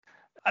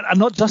and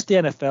not just the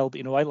NFL,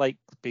 but I like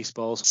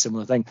baseball,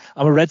 similar thing.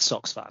 I'm a Red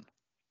Sox fan,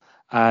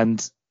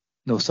 and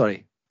no,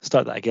 sorry,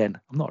 start that again.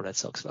 I'm not a Red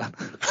Sox fan.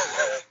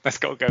 That's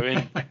got to go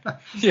in.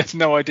 You have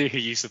no idea who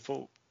you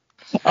support.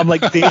 I'm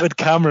like David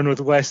Cameron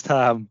with West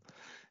Ham.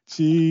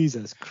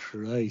 Jesus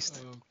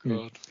Christ. Oh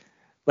God.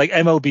 Like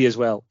MLB as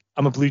well.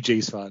 I'm a Blue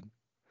Jays fan.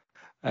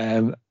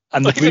 And the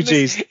Not Blue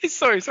Jays.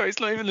 Sorry, it's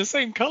not even the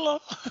same colour.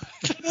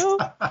 No.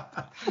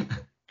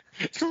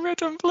 It's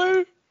red and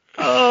blue.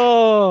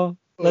 Oh,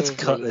 let's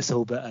cut this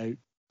whole bit out.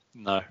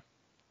 No.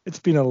 It's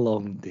been a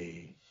long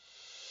day.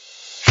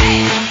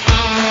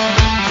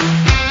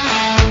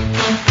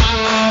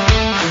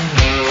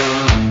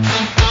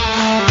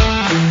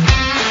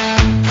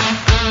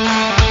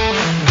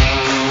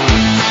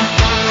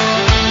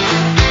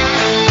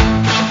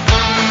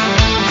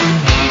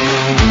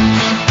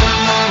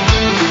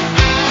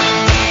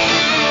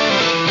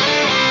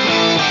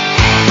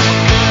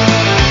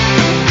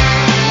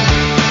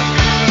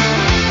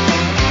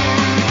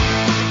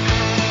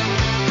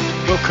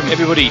 Welcome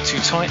everybody to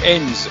Tight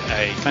Ends,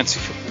 a fantasy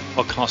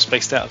football podcast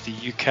based out of the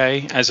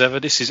UK. As ever,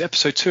 this is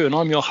episode 2 and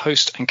I'm your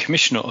host and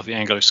commissioner of the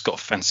Anglo-Scott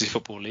Fantasy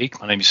Football League.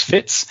 My name is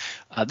Fitz.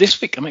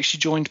 This week I'm actually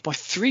joined by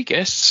 3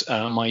 guests.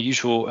 My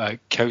usual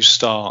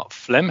co-star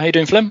Flem. How you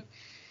doing, Flem?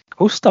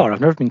 Co-star?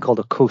 I've never been called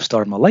a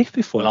co-star in my life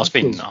before. Well,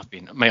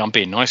 I'm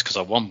being nice because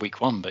I won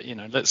week 1, but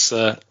let's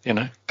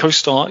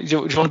co-star. Do you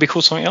want to be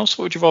called something else?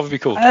 What would you rather be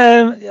called?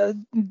 Yeah,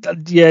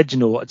 do you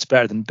know what? It's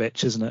better than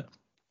bitch, isn't it?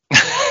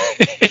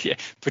 Yeah,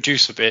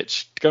 producer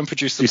bitch. Go and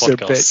produce the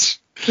podcast.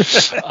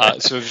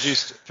 So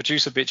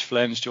producer bitch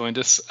Flem's joined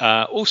us.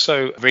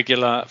 Also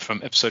regular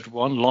from episode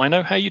 1,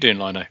 Lino. How you doing,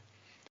 Lino?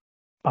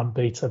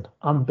 Unbeaten.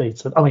 I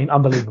mean,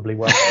 unbelievably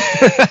well.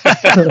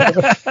 And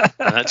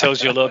that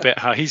tells you a little bit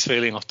how he's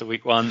feeling after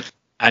week 1.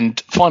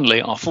 And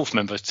finally, our 4th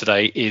member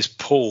today is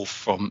Paul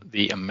from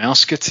the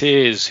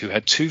Mouseketeers, who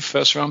had 2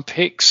 first-round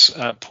picks.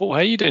 Paul, how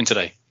are you doing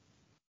today?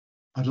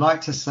 I'd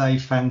like to say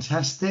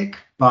fantastic,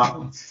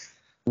 but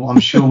I'm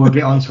sure we'll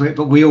get onto it.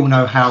 But we all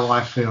know how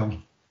I feel.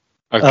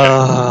 Okay.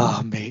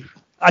 Oh, mate.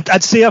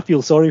 I'd say I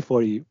feel sorry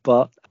for you,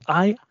 but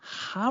I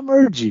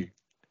hammered you.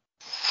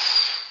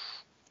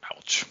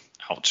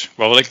 Ouch.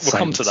 Well, we'll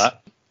come to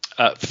that.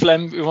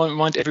 Flem, we want to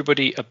remind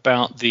everybody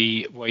about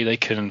the way they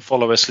can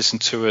follow us, listen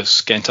to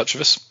us, get in touch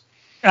with us.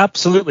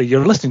 Absolutely.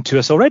 You're listening to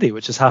us already,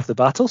 which is half the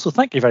battle. So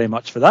thank you very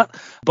much for that.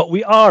 But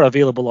we are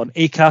available on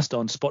Acast,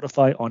 on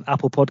Spotify, on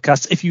Apple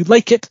Podcasts. If you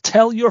like it,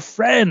 tell your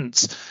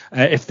friends.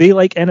 If they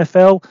like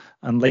NFL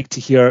and like to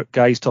hear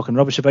guys talking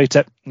rubbish about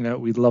it,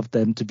 we'd love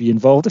them to be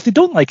involved. If they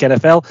don't like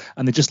NFL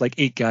and they just like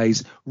 8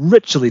 guys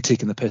ritually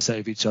taking the piss out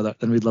of each other,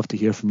 then we'd love to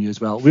hear from you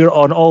as well. We're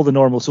on all the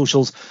normal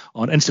socials,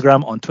 on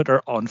Instagram, on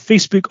Twitter, on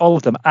Facebook, all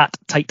of them at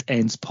Tight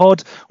Ends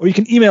Pod, or you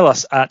can email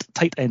us at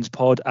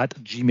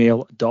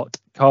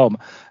tightendspod@gmail.com.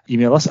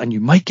 Email us and you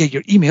might get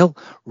your email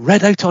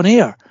read out on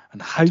air.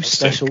 And how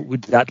special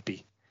would that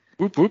be?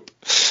 Whoop, whoop.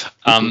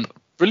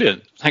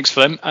 Brilliant. Thanks for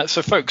them.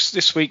 So, folks,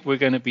 this week we're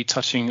going to be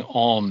touching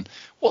on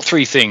what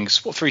three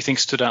things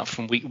stood out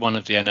from week 1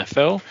 of the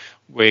NFL.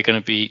 We're going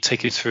to be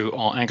taking through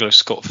our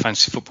Anglo-Scott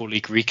Fantasy Football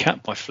League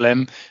recap by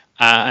Flem,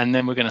 and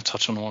then we're going to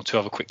touch on 1 or 2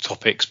 other quick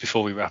topics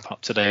before we wrap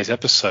up today's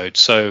episode.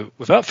 So,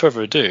 without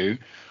further ado,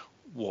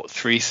 what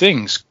 3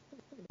 things?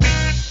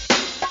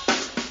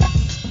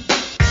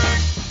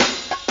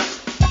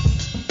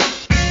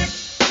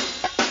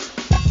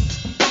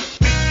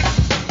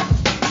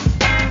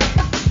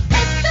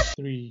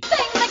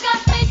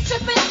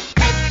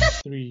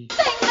 Three.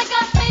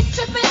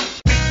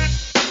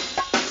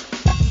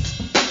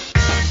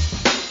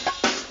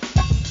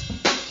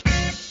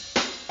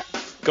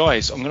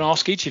 Guys, I'm going to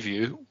ask each of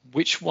you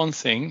which one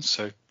thing,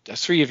 so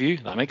there's 3 of you,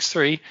 that makes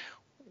 3,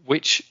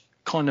 which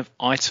kind of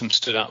item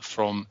stood out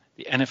from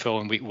the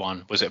NFL in week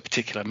 1? Was it a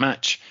particular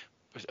match,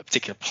 was it a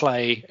particular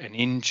play, an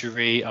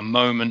injury, a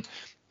moment,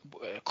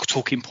 a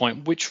talking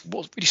point?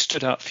 What really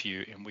stood out for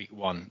you in week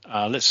 1?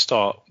 Let's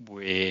start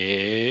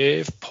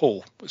with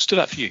Paul. What stood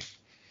out for you?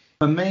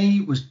 For me,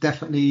 it was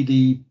definitely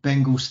the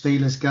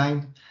Bengals-Steelers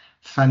game.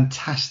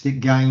 Fantastic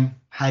game.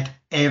 Had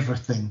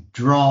everything.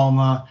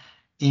 Drama,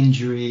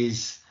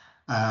 injuries,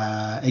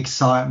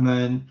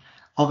 excitement.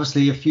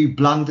 Obviously, a few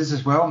blunders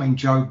as well. I mean,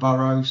 Joe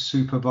Burrow, almost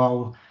Super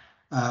Bowl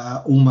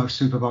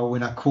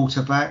winner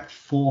quarterback.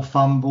 4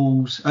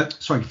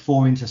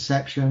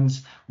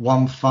 interceptions,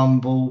 1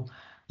 fumble.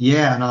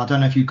 Yeah, and I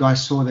don't know if you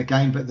guys saw the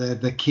game, but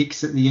the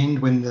kicks at the end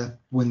when the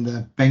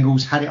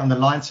Bengals had it on the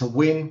line to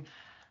win.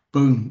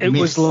 Boom! It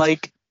was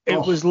like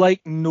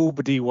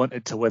nobody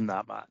wanted to win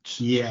that match.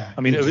 Yeah,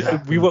 I mean,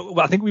 exactly.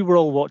 I think we were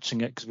all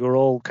watching it because we were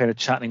all kind of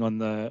chatting on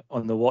the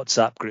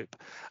WhatsApp group,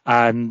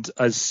 and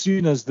as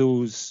soon as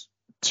those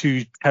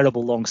 2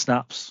 terrible long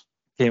snaps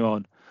came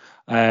on,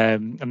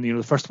 and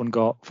the first one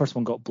got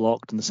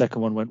blocked, and the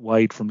second one went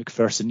wide from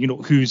McPherson.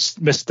 Who's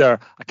Mr.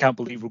 I can't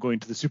believe we're going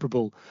to the Super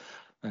Bowl.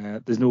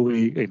 There's no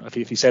way.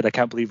 If he said I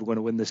can't believe we're going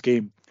to win this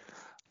game.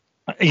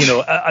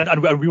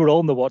 And we were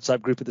all in the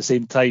WhatsApp group at the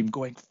same time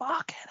going,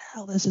 fucking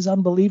hell, this is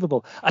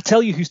unbelievable. I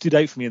tell you who stood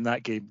out for me in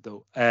that game,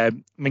 though.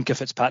 Minkah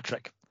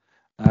Fitzpatrick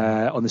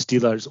on the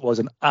Steelers was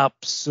an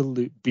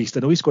absolute beast. I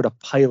know he scored a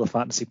pile of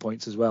fantasy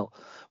points as well,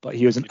 but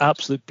he was an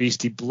absolute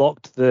beast. He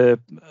blocked the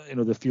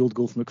field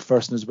goal from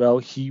McPherson as well.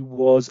 He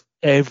was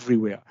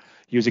everywhere.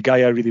 He was a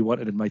guy I really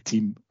wanted in my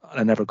team, and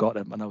I never got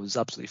him, and I was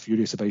absolutely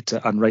furious about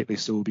it, and rightly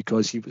so,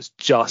 because he was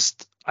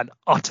just an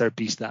utter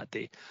beast that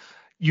day.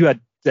 You had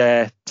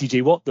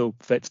TJ Watt, though,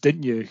 Fitz,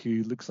 didn't you,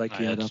 who looks like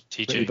he had a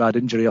pretty bad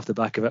injury off the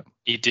back of it.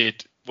 He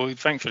did. Well,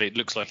 thankfully, it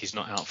looks like he's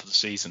not out for the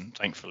season.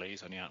 Thankfully,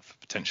 he's only out for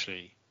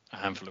potentially a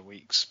handful of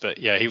weeks. But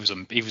yeah, he was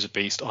a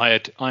beast. I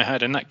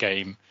had in that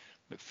game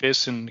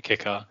McPherson, the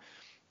kicker.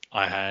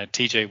 I had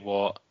TJ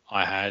Watt.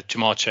 I had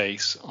Jamar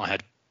Chase. I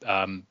had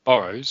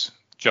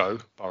Joe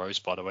Burrows,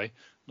 by the way,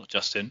 not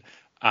Justin.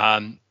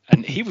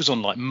 And he was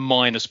on like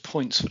minus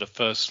points for the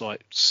first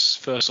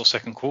or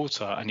second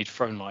quarter, and he'd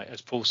thrown, like,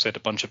 as Paul said, a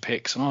bunch of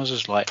picks, and I was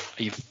just like,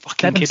 "Are you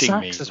fucking kidding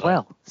me?" 7 sacks as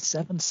well.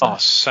 7 sacks. Oh,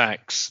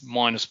 sacks,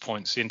 minus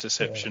points, the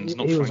interceptions,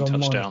 not he throwing was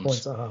on touchdowns.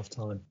 Minus points at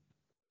halftime.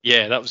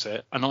 Yeah, that was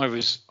it. And I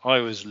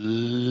was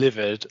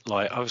livid.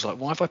 Like, I was like,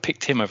 why have I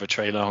picked him over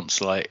Trey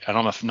Lance? Like, and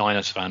I'm a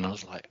Niners fan. I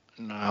was like,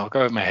 no, I'll go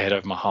over my head,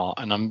 over my heart.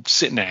 And I'm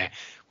sitting there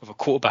with a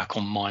quarterback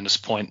on minus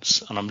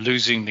points, and I'm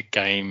losing the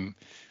game.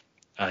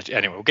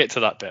 Anyway, we'll get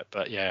to that bit.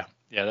 But yeah,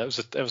 that was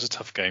a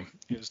tough game.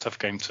 It was a tough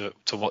game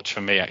to watch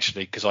for me,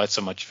 actually, because I had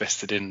so much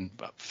vested in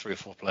about 3 or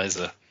 4 players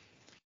there.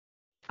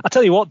 I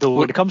tell you what, though,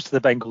 when it comes to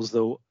the Bengals,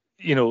 though,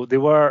 they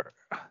were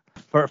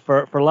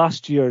for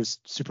last year's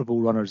Super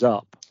Bowl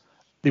runners-up.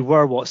 They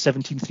were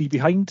 17-3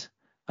 behind,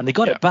 and they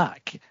got it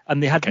back,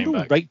 and they had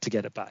no right to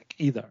get it back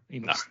either.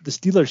 The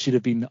Steelers should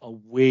have been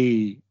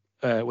away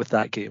with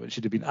that game. It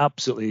should have been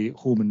absolutely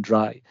home and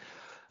dry,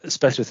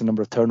 especially with the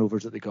number of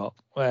turnovers that they got.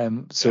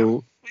 While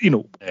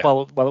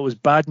it was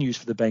bad news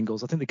for the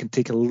Bengals, I think they can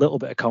take a little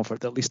bit of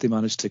comfort that at least they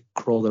managed to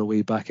crawl their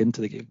way back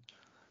into the game.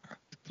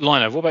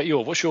 Lino, what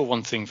about what's your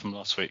one thing from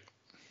last week?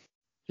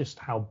 Just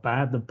how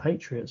bad the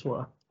Patriots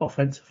were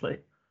offensively.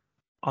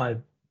 I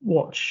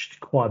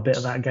watched quite a bit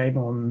of that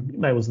game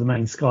that was the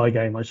main Sky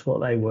game. I just thought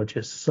they were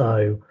just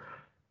so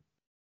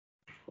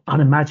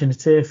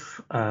unimaginative,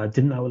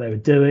 didn't know what they were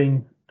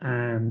doing.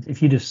 And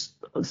if you just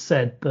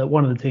said that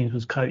one of the teams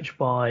was coached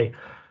by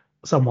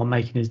someone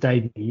making his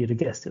debut, you'd have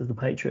guessed it was the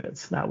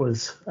Patriots. That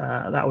was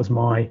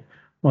my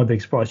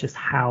big surprise, just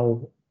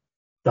how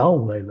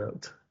dull they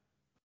looked.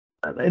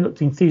 They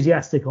looked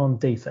enthusiastic on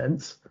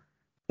defense,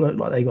 looked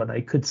like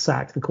they could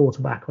sack the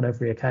quarterback on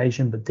every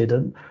occasion, but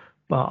didn't.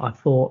 But I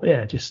thought,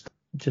 just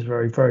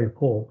very, very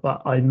poor.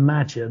 But I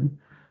imagine,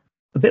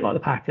 a bit like the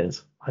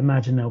Packers, I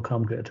imagine they'll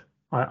come good.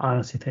 I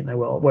honestly think they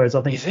will. Whereas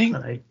I think, you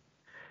think?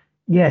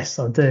 Yes,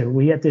 I do.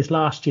 We had this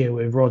last year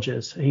with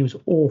Rodgers. He was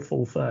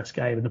awful first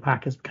game, and the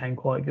Packers became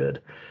quite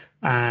good.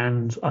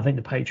 And I think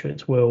the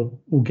Patriots will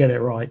get it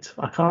right.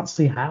 I can't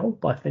see how,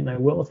 but I think they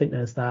will. I think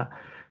there's that.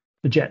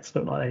 The Jets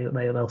look like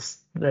they're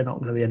not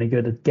going to be any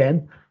good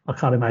again. I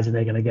can't imagine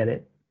they're going to get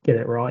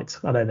it right.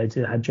 I know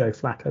they had Joe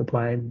Flacco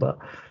playing, but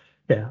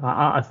yeah,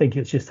 I think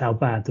it's just how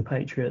bad the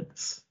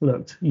Patriots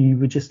looked. You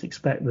would just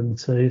expect them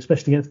to,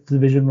 especially against the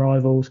division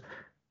rivals.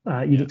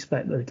 You'd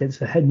expect that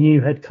against a new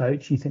head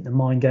coach, you think the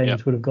mind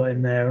games would have got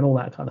in there and all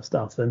that kind of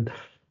stuff. And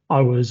I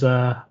was,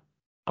 I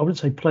wouldn't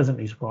say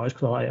pleasantly surprised,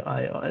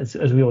 because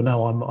as we all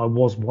know, I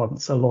was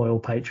once a loyal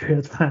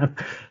Patriots fan.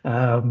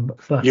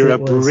 But you're a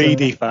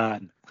Brady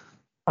fan.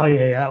 Oh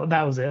yeah,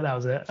 that was it.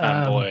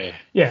 Boy.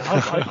 Yeah,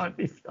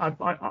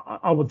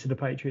 I wanted the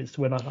Patriots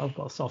to win. I've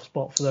got a soft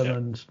spot for them,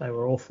 and they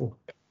were awful.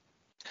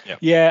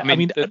 Yeah,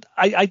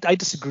 I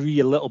disagree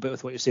a little bit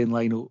with what you're saying,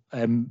 Lionel,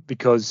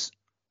 because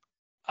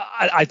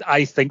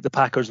I think the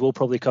Packers will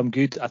probably come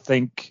good. I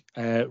think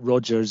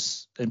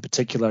Rodgers in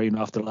particular,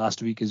 after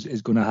last week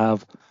is going to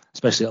have,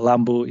 especially at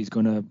Lambeau, he's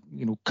going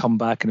to come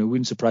back, and it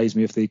wouldn't surprise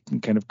me if they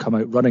can kind of come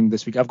out running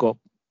this week. I've got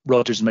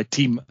Rodgers in my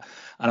team,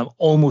 and I'm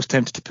almost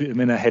tempted to put him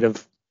in ahead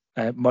of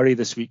Murray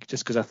this week,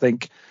 just because I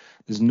think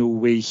there's no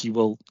way he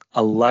will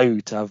allow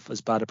to have as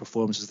bad a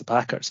performance as the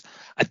Packers.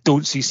 I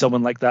don't see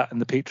someone like that in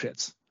the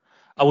Patriots.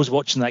 I was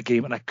watching that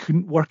game and I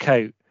couldn't work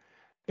out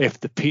if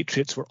the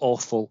Patriots were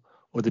awful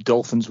or the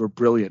Dolphins were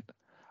brilliant.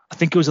 I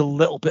think it was a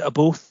little bit of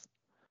both.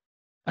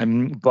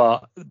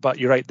 But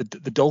you're right.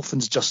 The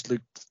Dolphins just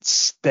looked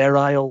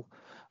sterile.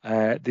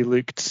 They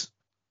looked,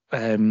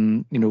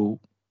 boring.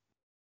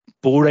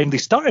 They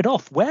started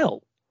off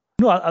well.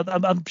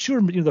 I'm sure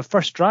the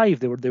first drive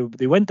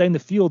they went down the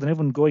field and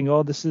everyone going,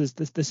 oh, this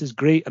is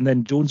great. And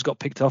then Jones got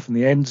picked off in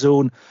the end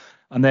zone,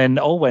 and then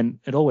it all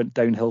went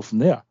downhill from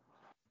there.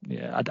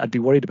 Yeah, I'd be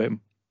worried about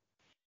him.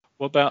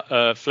 What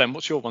about Flem?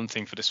 What's your one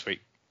thing for this week?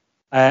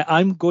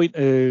 I'm going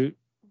to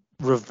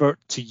revert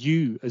to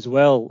you as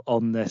well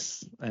on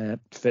this,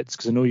 Fitz,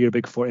 because I know you're a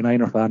big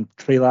 49er fan.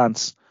 Trey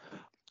Lance.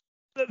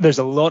 There's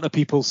a lot of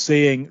people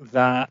saying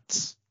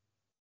that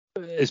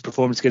his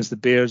performance against the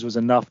Bears was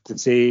enough to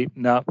say,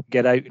 no,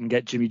 get out and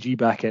get Jimmy G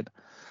back in.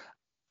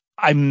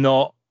 I'm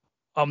not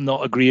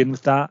agreeing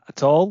with that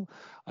at all.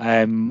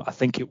 I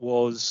think it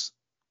was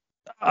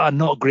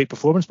not a great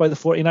performance by the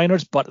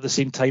 49ers, but at the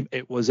same time,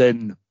 it was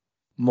in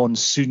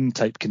monsoon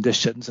type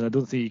conditions, and I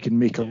don't think you can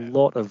make a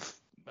lot of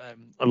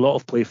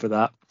play for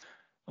that.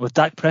 With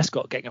Dak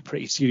Prescott getting a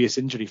pretty serious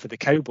injury for the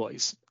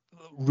Cowboys,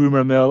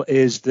 rumor mill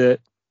is that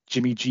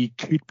Jimmy G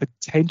could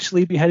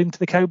potentially be heading to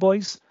the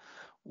Cowboys.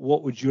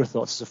 What would your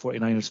thoughts as a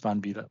 49ers fan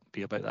be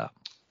about that?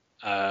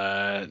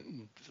 I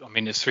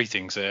mean, there's three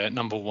things there.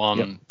 Number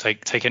one,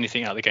 take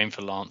anything out of the game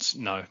for Lance.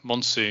 No,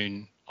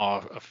 monsoon.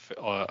 Our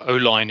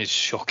O-line is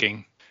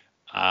shocking,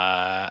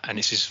 and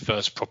it's his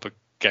first proper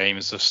game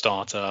as a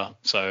starter.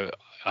 So,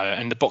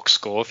 and the box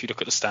score, if you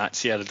look at the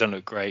stats, they don't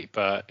look great.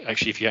 But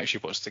actually, if you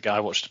actually watch the game, I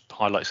watched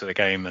highlights of the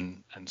game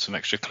and some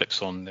extra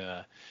clips on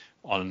the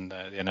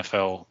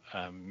NFL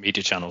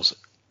media channels.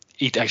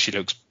 He actually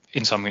looks,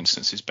 in some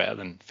instances, better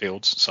than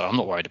Fields. So I'm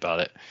not worried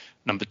about it.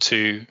 Number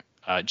two,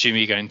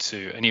 Jimmy going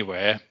to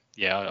anywhere.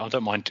 Yeah, I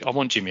don't mind. I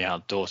want Jimmy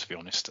outdoor, to be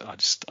honest. I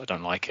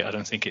don't like it. I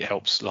don't think it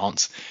helps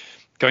Lance.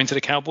 Going to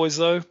the Cowboys,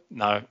 though,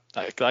 no,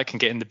 that can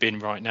get in the bin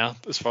right now.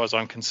 As far as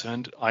I'm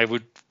concerned, I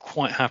would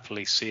quite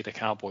happily see the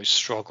Cowboys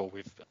struggle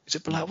with. Is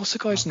it Black? What's the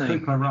guy's name?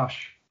 Cooper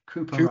Rush.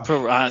 Cooper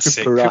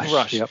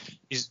Rush. Yep.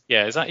 Is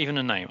that even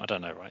a name? I don't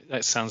know. Right,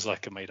 that sounds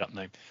like a made-up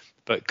name.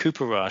 But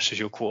Cooper Rush as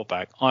your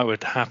quarterback, I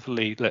would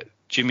happily let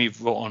Jimmy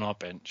rot on our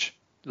bench.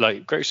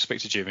 Like, great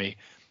respect to Jimmy,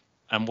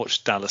 and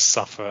watch Dallas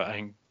suffer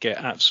and get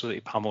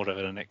absolutely pummeled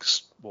over the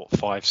next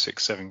 5,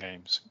 6, 7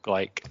 games.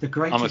 Like, the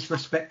greatest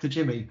respect to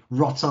Jimmy,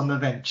 rot on the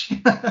bench.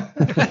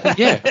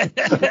 Yeah,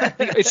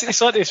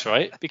 it's like this,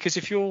 right? Because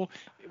if we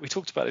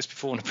talked about this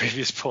before in a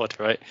previous pod,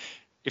 right?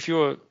 If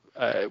you're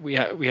we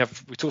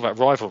talk about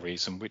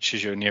rivalries and which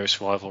is your nearest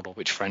rival or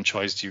which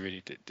franchise do you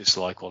really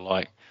dislike or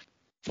like.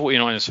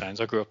 49ers fans,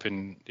 I grew up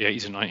in the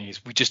 80s and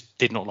 90s. We just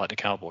did not like the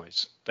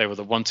Cowboys. They were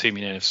the one team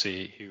in the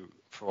NFC who,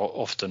 more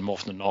often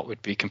than not,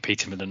 would be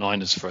competing with the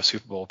Niners for a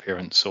Super Bowl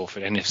appearance or for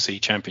the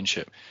NFC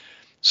Championship.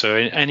 So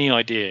any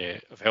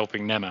idea of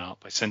helping them out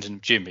by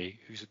sending Jimmy,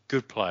 who's a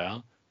good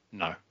player,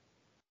 no.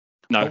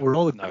 But we're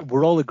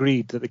all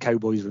agreed that the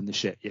Cowboys are in the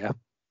shit, yeah?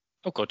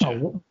 Oh, God, yeah.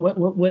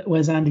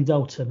 Where's Andy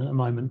Dalton at the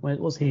moment?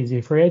 What's he? Is he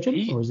a free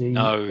agent? Or is he?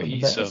 No,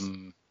 he's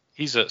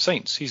at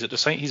Saints. He's a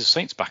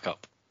Saints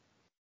backup.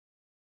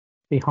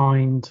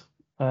 Behind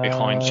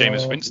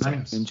Jameis Winston.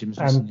 And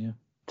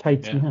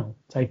Taysom Hill.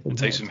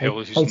 Taysom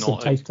Hill, who's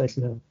not.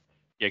 Taysom Hill.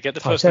 Yeah, get the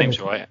first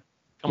names right.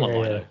 Come on,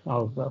 Lino.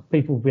 Oh, well,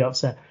 people will be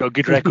upset. Got a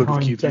good record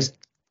with QBs.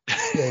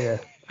 Yeah.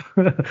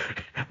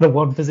 The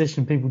one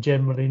position people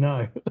generally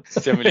know.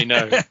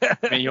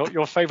 I mean,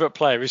 your favourite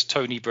player is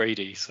Tony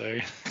Brady,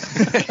 so.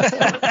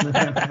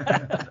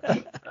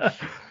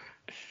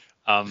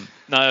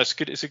 No, it's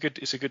good.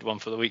 It's a good one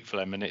for the week for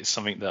them, and it's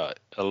something that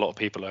a lot of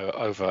people are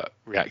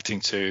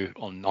overreacting to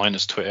on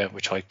Niners Twitter,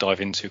 which I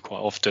dive into quite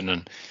often.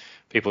 And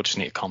people just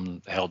need to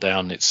calm the hell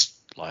down. It's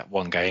like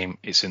one game.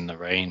 It's in the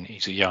rain.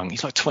 He's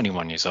like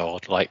 21 years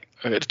old. Like,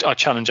 I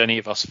challenge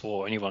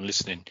anyone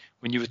listening,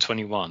 when you were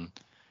 21,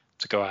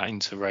 to go out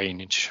into rain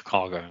in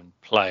Chicago and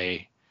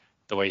play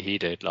the way he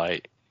did.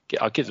 Like,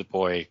 I'll give the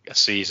boy a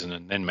season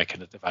and then make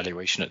an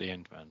evaluation at the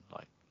end, man.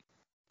 Like.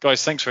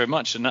 Guys, thanks very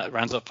much. And that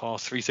rounds up our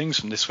 3 things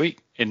from this week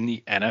in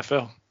the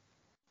NFL.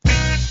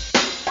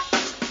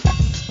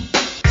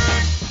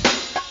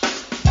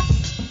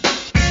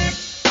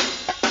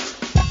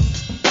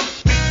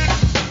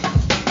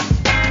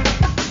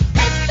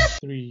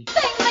 Three.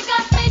 Thing that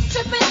got me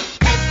tripping.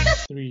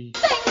 Three.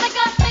 Thing that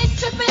got me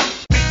tripping.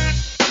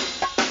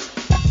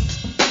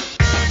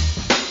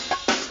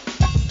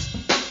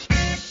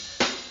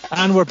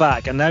 And we're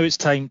back, and now it's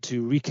time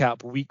to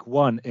recap week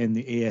 1 in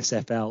the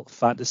ASFL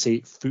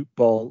Fantasy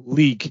Football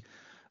League.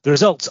 The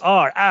results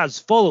are as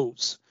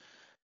follows.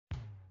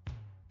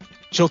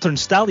 Chiltern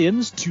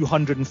Stallions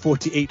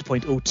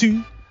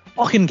 248.02,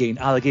 Auchengain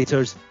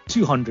Alligators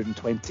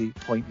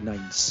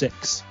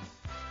 220.96,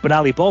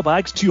 Benally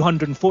Ballbags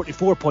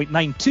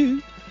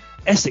 244.92,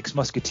 Essex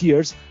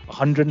Musketeers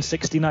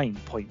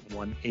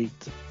 169.18,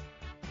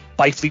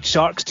 Byfleet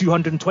Sharks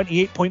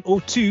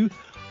 228.02,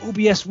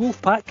 OBS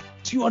Wolfpack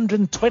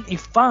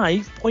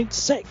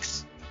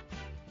 225.6,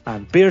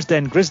 and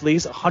Bearsden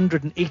Grizzlies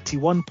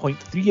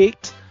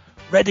 181.38,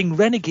 Reading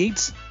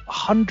Renegades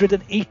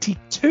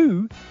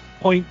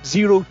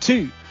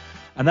 182.02,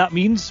 and that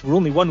means we're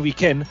only 1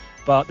 week in,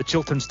 but the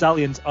Chiltern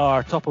Stallions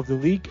are top of the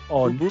league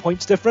on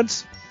points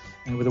difference,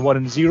 and with a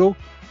 1-0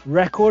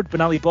 record.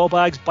 Benally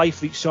Ballbags,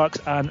 Byfleet Sharks,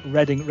 and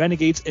Reading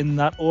Renegades in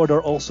that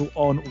order, also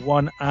on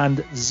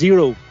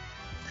 1-0.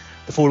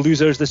 The 4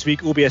 losers this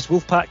week: OBS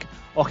Wolfpack,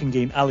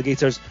 Auchengain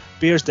Alligators,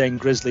 Bearsden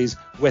Grizzlies,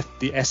 with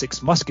the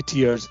Essex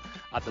Musketeers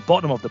at the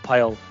bottom of the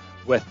pile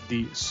with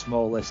the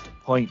smallest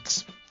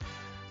points.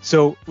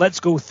 So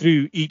let's go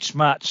through each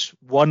match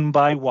one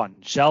by one,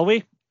 shall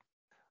we?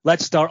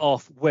 Let's start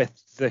off with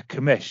the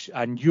commish,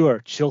 and your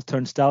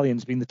Chiltern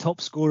Stallions being the top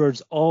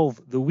scorers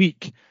of the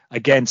week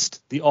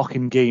against the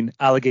Auchengain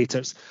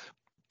Alligators.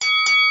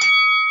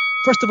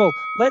 First of all,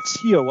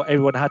 let's hear what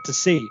everyone had to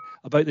say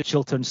about the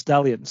Chiltern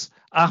Stallions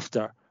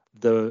after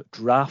the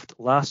draft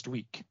last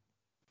week.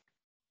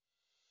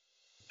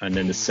 And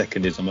then the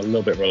second is I'm a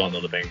little bit reliant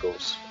on the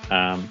Bengals.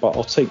 But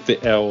I'll take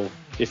the L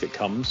if it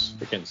comes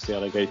against the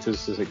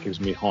Alligators, as it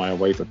gives me higher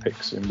waiver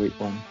picks in week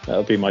 1.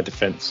 That'll be my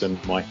defense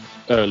and my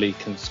early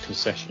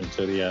concession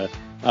to the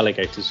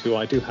Alligators, who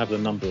I do have the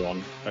number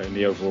on in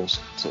the overall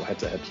sort of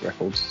head-to-head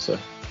records.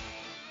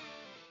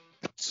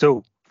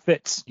 So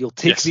Fitz, you'll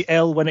take the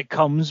L when it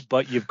comes,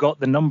 but you've got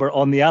the number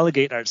on the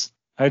Alligators.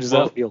 How does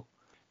that feel?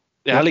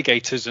 The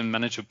Alligators and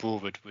manager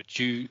Broadwood were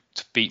due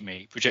to beat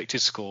me.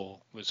 Projected score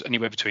was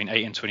anywhere between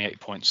 8 and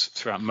 28 points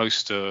throughout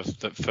most of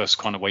the first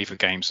kind of wave of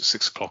games at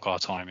 6 o'clock our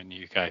time in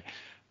the UK.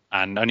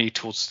 And only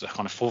towards the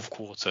kind of fourth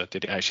quarter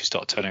did it actually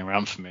start turning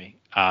around for me.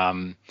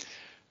 And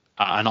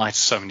I had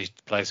so many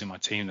players in my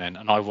team then.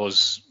 And I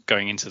was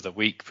going into the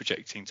week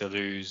projecting to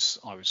lose.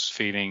 I was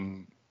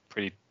feeling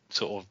pretty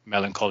sort of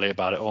melancholy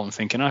about it all and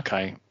thinking,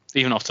 okay,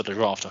 even after the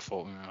draft, I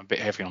thought I'm a bit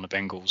heavy on the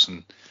Bengals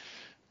and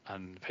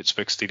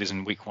Pittsburgh Steelers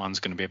in week 1 is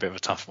going to be a bit of a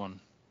tough one.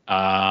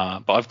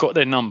 But I've got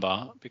their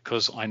number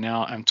because I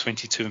now am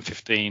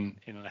 22-15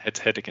 in a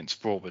head-to-head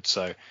against Broadwood.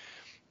 So,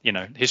 you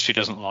know, history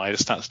doesn't lie, the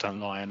stats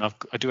don't lie, and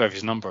I do have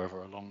his number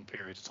over a long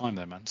period of time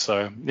there, man.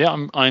 So yeah,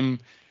 I'm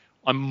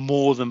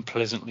more than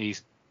pleasantly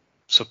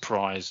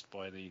surprised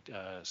by the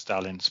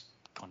Stallions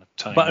kind of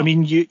turning But up. I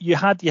mean, you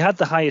had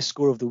the highest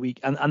score of the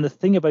week, and the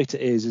thing about it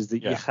is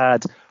that you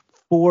had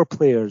 4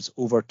 players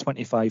over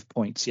 25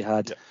 points. You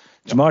had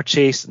Jamar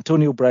Chase,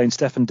 Antonio Brown,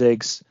 Stefan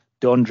Diggs,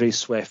 DeAndre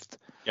Swift,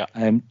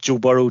 Joe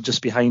Burrow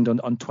just behind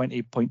on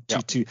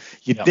 20.22.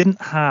 You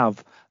didn't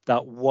have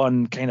that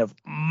one kind of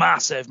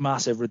massive,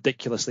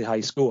 ridiculously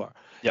high score.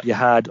 You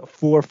had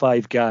 4 or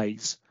 5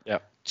 guys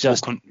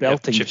just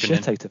belting the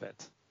shit out of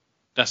it.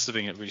 That's the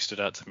thing that really stood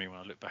out to me when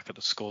I look back at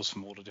the scores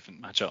from all the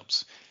different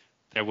matchups.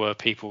 There were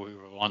people who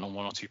were reliant on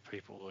 1 or 2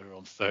 people who were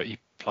on 30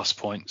 plus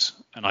points,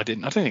 and I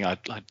don't think I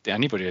did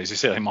anybody. As you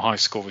said, I think my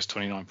highest score was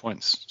 29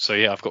 points. So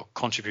yeah, I've got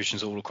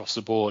contributions all across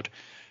the board,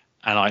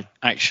 and I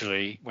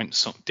actually went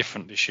something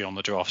different this year on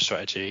the draft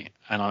strategy.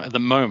 And at the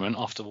moment,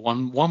 after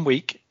one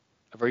week,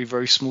 a very,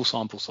 very small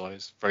sample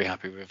size, very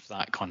happy with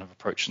that kind of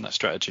approach and that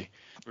strategy.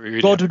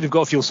 Really Broadwood, we've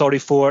got to feel sorry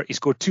for. He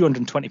scored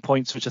 220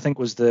 points, which I think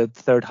was the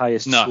 3rd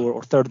highest score,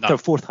 or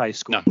 4th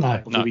highest score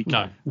of the week.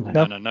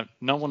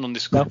 No one on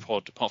this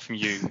pod, apart from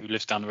you, who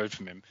lives down the road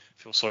from him,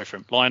 feels sorry for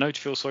him. Lionel, do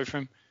you feel sorry for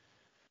him?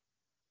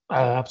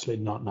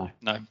 Absolutely not, no.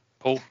 No.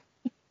 Paul?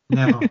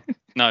 Never.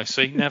 No,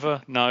 see,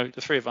 never. No,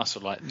 the 3 of us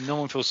are like, no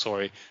one feels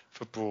sorry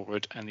for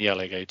Broadwood and the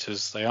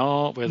Alligators. They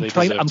are where they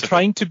deserve I'm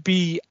trying to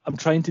be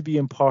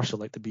impartial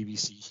like the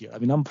BBC here. I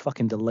mean, I'm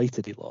fucking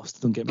delighted he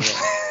lost. Don't get me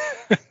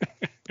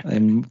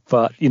wrong.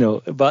 But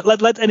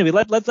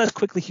let's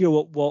quickly hear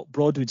what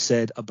Broadwood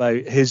said about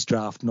his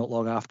draft not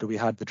long after we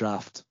had the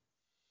draft.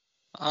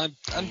 I'm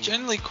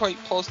generally quite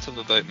positive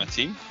about my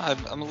team.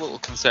 I'm a little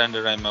concerned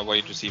around my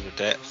wide receiver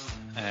depth,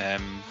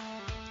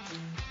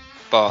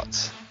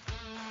 but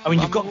I mean,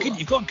 you've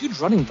got good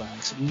running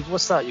backs. I mean,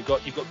 what's that? You've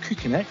got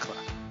Cook and Eckler.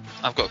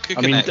 I've got Cook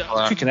and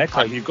Eckler. Cook and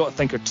Eckler, you've got to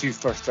think are 2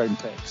 first-round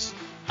picks.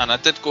 And I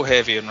did go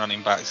heavy on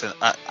running backs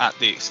at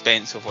the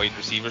expense of wide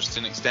receivers to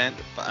an extent,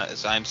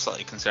 but I'm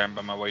slightly concerned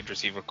by my wide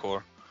receiver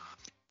core.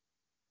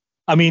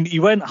 I mean, he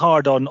went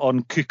hard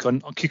on Cook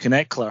and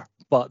Eckler,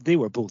 but they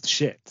were both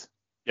shit.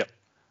 Yep.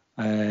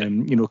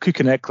 Cook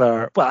and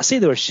Eckler. Well, I say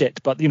they were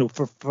shit, but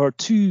for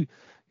 2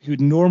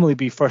 who'd normally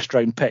be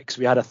first-round picks,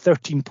 we had a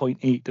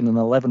 13.8 and an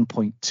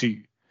 11.2.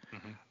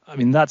 Mm-hmm. I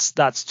mean, that's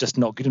just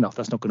not good enough.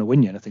 That's not going to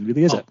win you anything,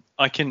 really, is it?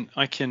 I can.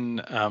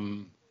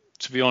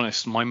 To be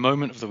honest, my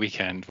moment of the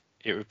weekend,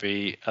 it would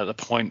be at the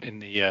point in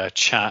the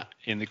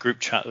in the group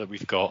chat that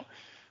we've got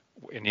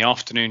in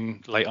the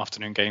late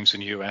afternoon games in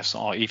the US,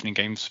 our evening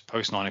games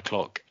post 9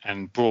 o'clock,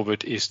 and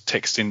Broadwood is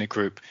texting the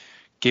group,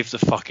 give the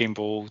fucking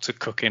ball to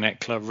Cook and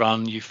Eckler,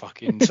 run, you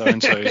fucking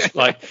so-and-sos.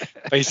 Like,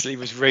 basically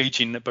was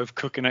raging that both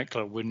Cook and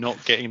Eckler were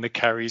not getting the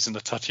carries and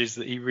the touches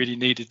that he really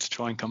needed to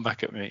try and come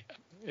back at me.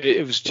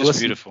 It was just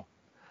beautiful.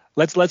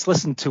 Let's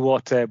listen to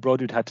what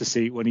Broadwood had to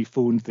say when he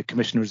phoned the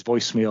commissioner's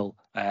voicemail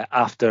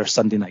after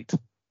Sunday night.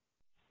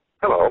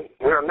 Hello,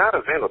 we are not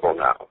available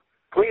now.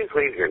 Please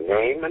leave your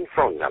name and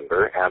phone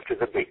number after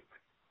the beep.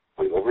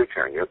 We will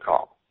return your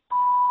call.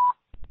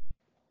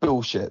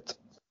 Bullshit.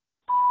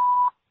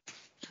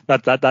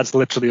 That's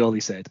literally all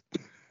he said.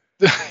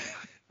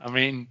 I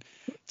mean,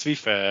 to be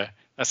fair,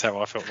 that's how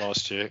I felt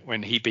last year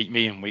when he beat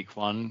me in week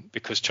 1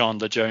 because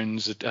Chandler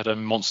Jones had a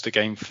monster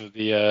game for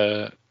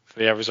the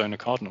Arizona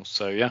Cardinals.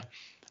 So yeah,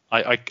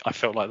 I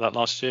felt like that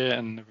last year,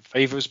 and the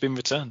favour has been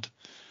returned.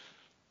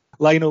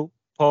 Lionel,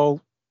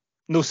 Paul,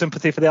 no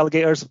sympathy for the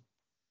Alligators?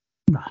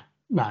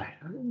 No,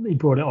 he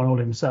brought it on all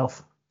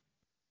himself.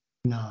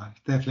 No,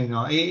 definitely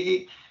not.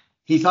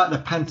 He's like the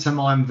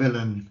pantomime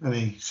villain, isn't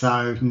he?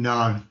 So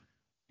no.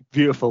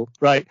 Beautiful.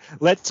 Right,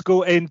 let's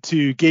go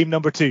into game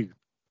number 2.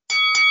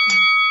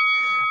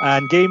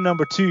 And game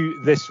number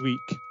 2 this week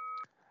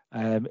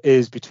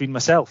is between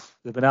myself,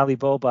 the Benally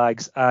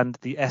Ballbags, and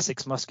the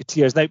Essex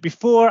Musketeers. Now,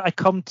 before I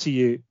come to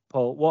you,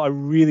 Paul, what I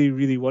really,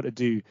 really want to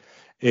do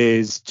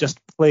is just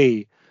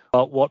play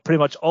what pretty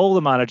much all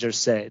the managers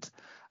said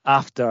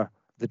after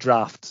the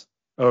draft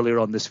earlier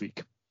on this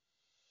week.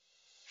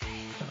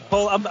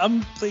 Paul,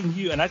 I'm playing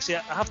you, and actually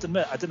I have to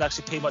admit I didn't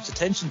actually pay much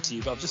attention to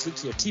you, but I've just looked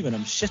at your team and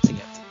I'm shitting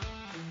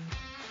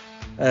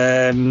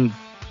it.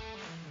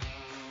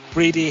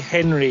 Brady,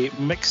 Henry,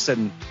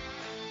 Mixon,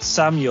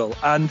 Samuel,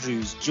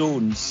 Andrews,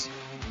 Jones,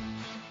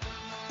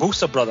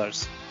 Bosa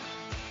brothers.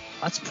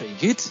 That's pretty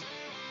good.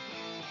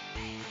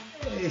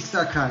 It's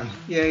okay.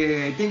 Yeah.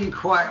 It didn't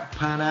quite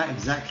pan out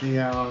exactly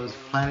how I was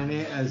planning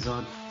it, as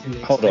I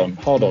didn't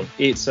expect. Hold on.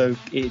 It's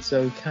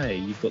okay.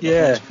 You've got the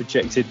highest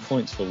projected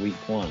points for week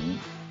 1.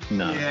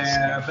 No.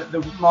 Yeah,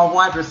 but my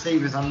wide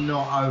receivers I'm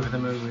not over the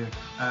moon with.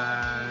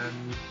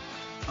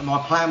 My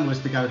plan was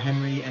to go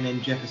Henry and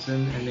then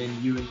Jefferson, and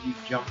then you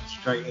jumped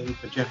straight in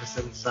for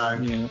Jefferson, so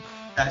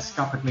that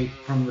scuppered me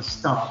from the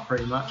start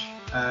pretty much.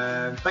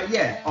 But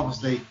yeah,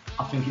 obviously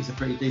I think it's a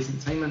pretty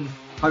decent team, and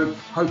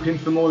hoping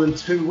for more than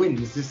 2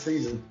 wins this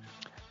season.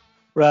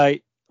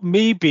 Right.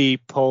 Maybe,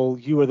 Paul,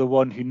 you were the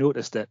one who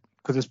noticed it,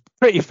 because it's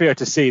pretty fair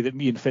to say that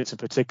me and Fitz in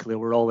particular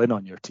were all in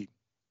on your team.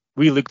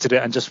 We looked at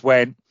it and just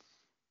went,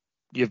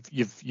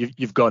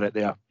 You've got it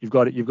there. You've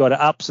got it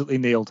absolutely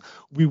nailed.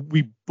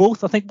 We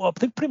both, I think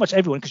pretty much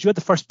everyone, because you had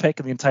the first pick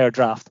in the entire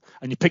draft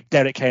and you picked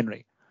Derrick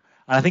Henry,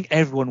 and I think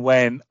everyone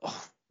went,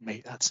 "Oh,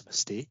 mate, that's a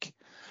mistake."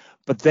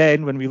 But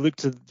then when we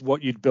looked at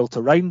what you'd built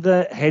around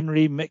it,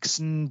 Henry,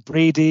 Mixon,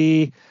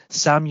 Brady,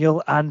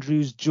 Samuel,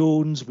 Andrews,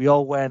 Jones, we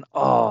all went,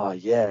 "Oh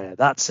yeah,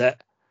 that's it."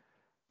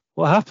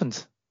 What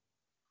happened?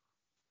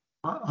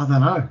 I don't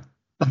know.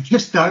 I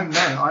just don't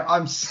know.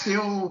 I'm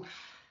still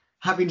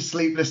having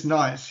sleepless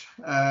nights.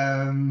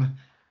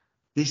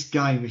 This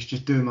game is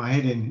just doing my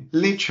head in.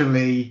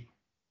 Literally,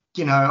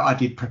 I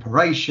did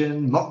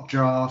preparation, mock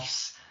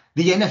drafts.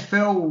 The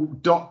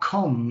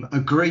NFL.com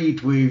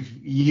agreed with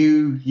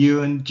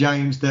you and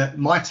James that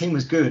my team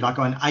was good. I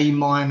got an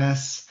A-.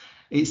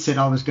 It said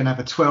I was going to have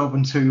a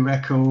 12-2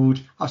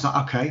 record. I was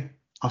like, okay,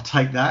 I'll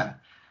take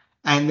that.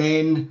 And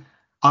then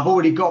I've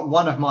already got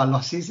one of my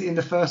losses in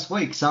the first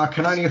week, so I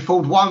can only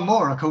afford one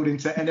more according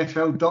to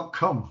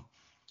NFL.com.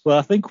 Well,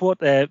 I think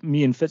what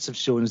me and Fitz have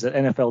shown is that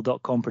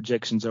NFL.com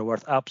projections are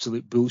worth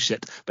absolute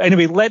bullshit. But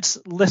anyway, let's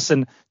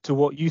listen to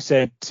what you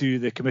said to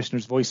the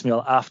commissioner's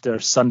voicemail after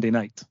Sunday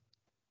night.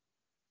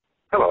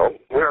 Hello,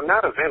 we are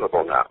not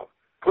available now.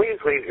 Please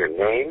leave your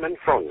name and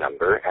phone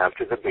number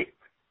after the beep.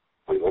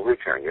 We will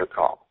return your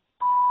call.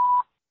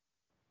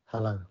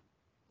 Hello,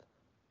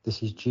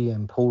 this is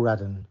GM Paul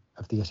Radden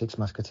of the Essex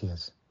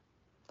Musketeers.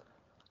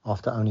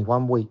 After only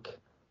 1 week,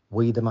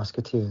 we the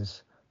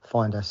Musketeers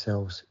find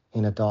ourselves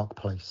in a dark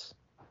place,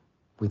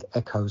 with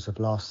echoes of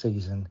last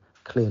season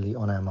clearly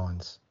on our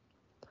minds.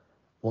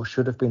 What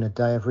should have been a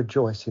day of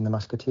rejoice in the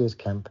Musketeers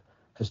camp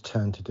has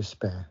turned to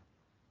despair.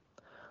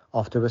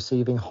 After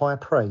receiving high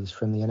praise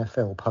from the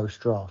NFL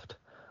post-draft,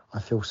 I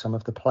feel some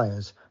of the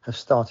players have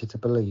started to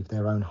believe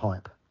their own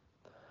hype.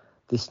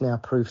 This now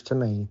proves to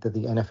me that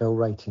the NFL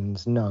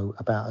ratings know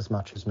about as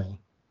much as me.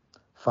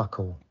 Fuck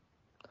all.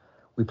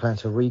 We plan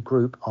to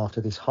regroup after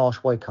this harsh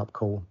wake-up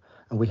call,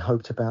 and we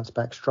hope to bounce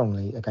back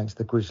strongly against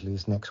the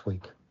Grizzlies next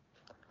week.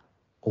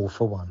 All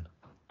for one.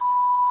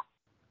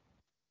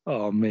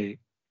 Oh, mate.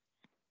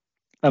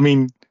 I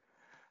mean,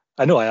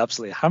 I know I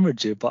absolutely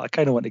hammered you, but I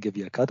kind of want to give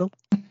you a cuddle.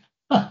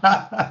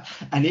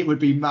 And it would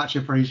be much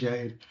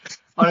appreciated.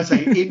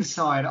 Honestly,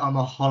 inside, I'm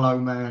a hollow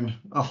man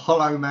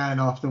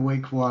after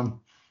week 1.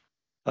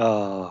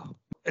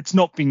 It's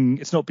not been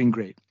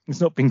great. It's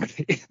not been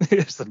great.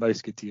 It's the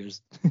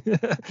Musketeers.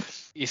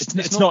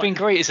 It's not been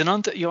great.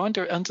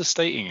 You're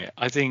understating it.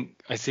 I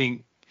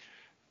think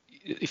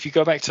if you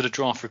go back to the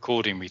draft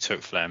recording we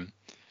took, Flem,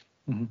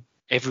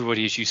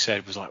 everybody, as you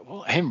said, was like,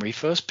 "Well, Henry,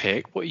 first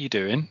pick. What are you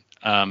doing?"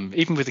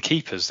 Even with the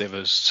keepers, there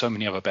was so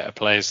many other better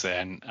players there,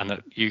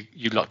 and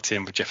you lucked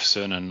in with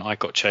Jefferson, and I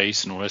got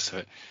Chase and all the rest of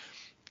it.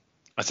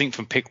 I think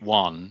from pick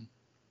 1,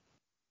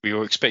 we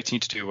were expecting you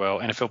to do well.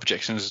 NFL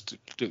projections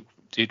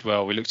did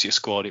well. We looked at your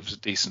squad. It was a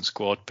decent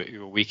squad, but you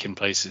were weak in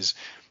places.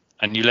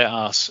 And you let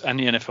us and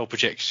the NFL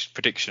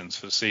predictions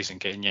for the season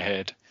get in your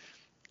head.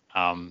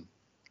 I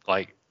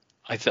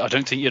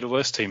don't think you're the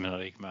worst team in the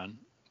league, man.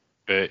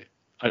 But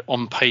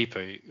on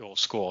paper, your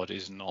squad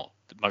is not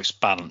the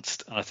most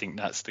balanced. And I think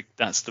that's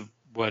the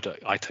word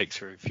I take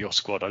through for your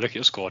squad. I look at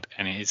your squad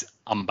and it is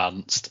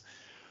unbalanced.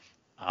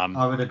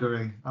 I would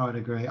agree.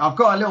 I've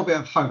got a little bit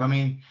of hope. I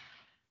mean,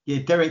 yeah,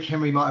 Derrick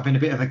Henry might have been a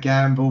bit of a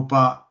gamble,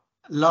 but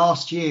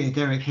last year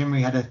Derrick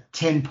Henry had a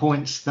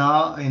 10-point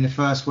start in the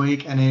first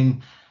week, and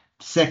in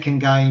second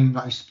game,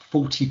 that was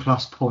 40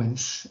 plus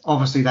points.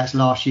 Obviously, that's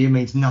last year,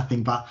 means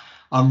nothing, but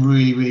I'm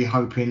really, really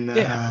hoping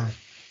that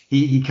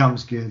he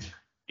comes good.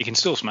 He can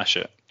still smash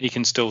it. He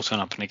can still turn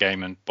up in a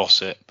game and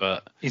boss it,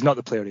 but he's not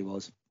the player he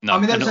was. No, I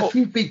mean, there's a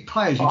few big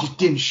players who just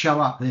didn't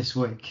show up this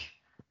week.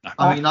 No.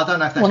 I mean, I don't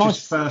know if that's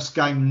just first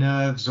game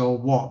nerves or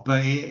what,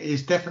 but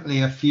it's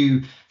definitely a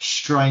few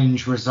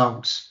strange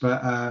results.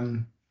 But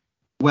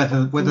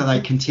whether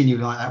they continue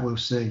like that, we'll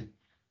see.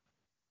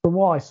 From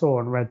what I saw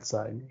on Red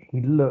Zone,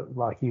 he looked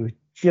like he was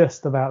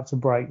just about to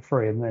break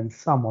free, and then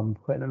someone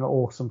put an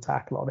awesome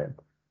tackle on him.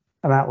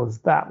 And that was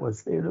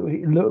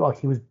it looked like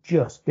he was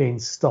just being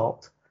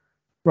stopped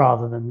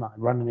rather than like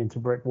running into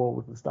brick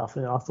walls and stuff.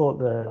 And I thought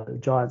the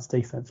Giants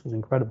defense was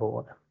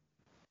incredible.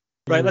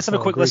 Right, let's have a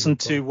quick listen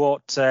to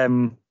what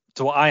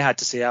I had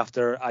to say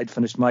after I'd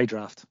finished my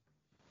draft.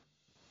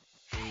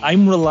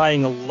 I'm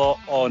relying a lot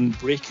on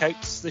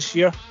breakouts this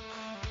year.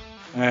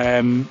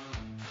 I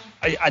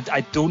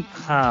don't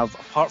have,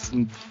 apart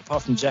from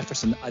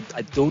Jefferson,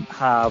 I don't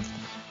have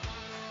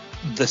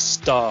the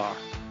star.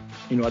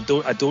 You know,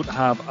 I don't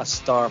have a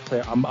star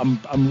player.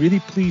 I'm really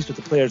pleased with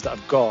the players that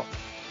I've got,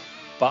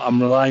 but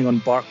I'm relying on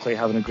Barkley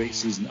having a great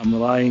season. I'm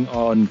relying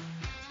on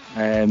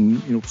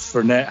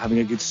Fournette having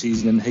a good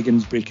season and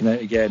Higgins breaking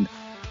out again.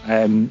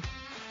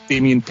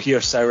 Dameon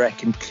Pierce, I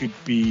reckon, could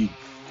be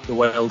the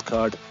wild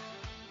card.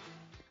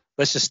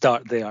 Let's just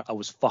start there. I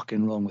was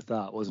fucking wrong with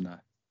that, wasn't I?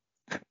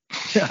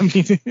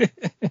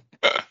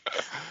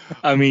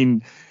 I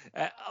mean,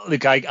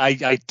 look,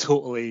 I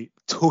totally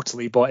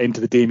bought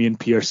into the Dameon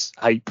Pierce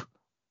hype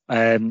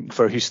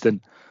for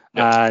Houston,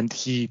 and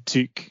he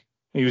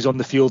was on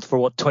the field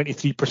for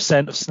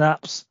 23% of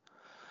snaps,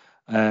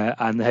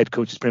 and the head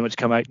coach has pretty much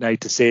come out now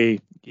to say,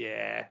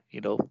 yeah,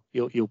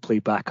 he'll play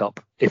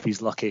backup if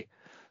he's lucky.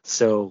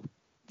 So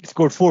he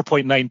scored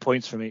 4.9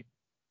 points for me.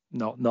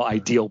 Not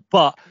ideal,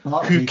 but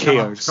Barkley who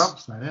cares?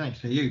 Trumps, though, didn't he?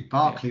 For you,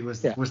 Barkley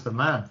was the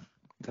man.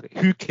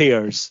 Who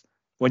cares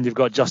when you've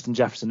got Justin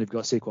Jefferson, you've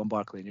got Saquon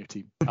Barkley in your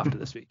team after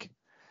this week?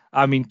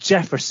 I mean,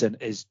 Jefferson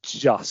is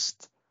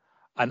just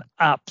an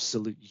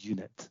absolute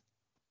unit,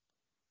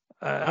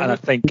 and I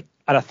think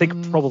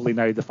probably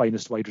now the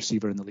finest wide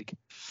receiver in the league.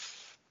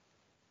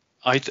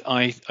 I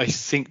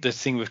think the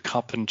thing with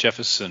Kupp and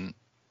Jefferson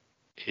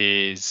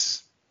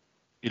is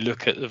you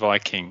look at the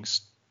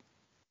Vikings.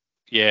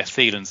 Yeah,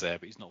 Thielen's there,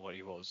 but he's not what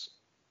he was.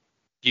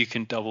 You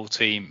can double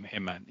team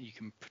him, man. You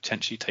can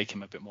potentially take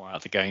him a bit more out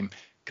of the game.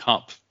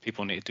 Kupp,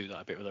 people need to do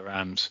that a bit with the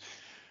Rams.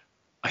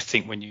 I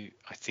think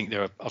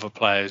there are other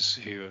players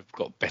who have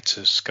got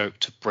better scope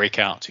to break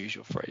out, to use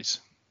your phrase,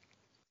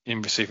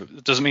 in receiver.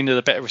 It doesn't mean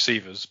they're better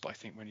receivers, but I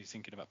think when you're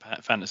thinking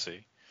about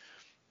fantasy,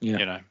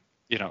 I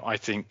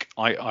think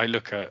I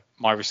look at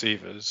my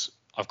receivers.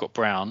 I've got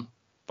Brown,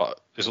 but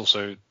there's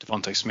also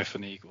Devontae Smith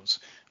and the Eagles.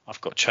 I've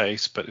got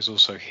Chase, but there's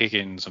also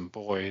Higgins and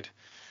Boyd.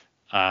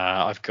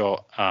 I've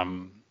got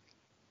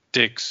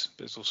Diggs,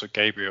 but there's also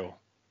Gabriel,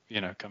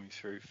 coming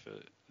through for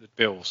the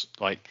Bills.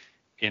 Like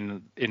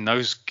in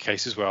those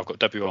cases where I've got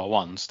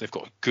WR1s, they've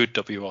got good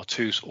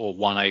WR2s or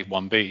 1A,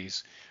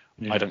 1Bs.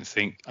 Yeah. I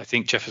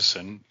think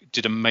Jefferson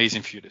did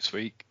amazing for you this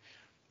week.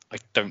 I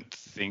don't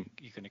think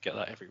you're going to get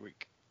that every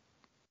week.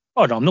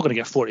 Oh no, I'm not going to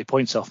get 40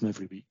 points off him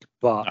every week,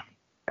 but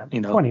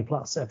 20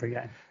 plus every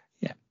game.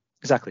 Yeah,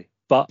 exactly.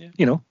 But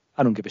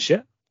I don't give a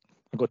shit.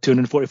 I got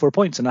 244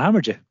 points and I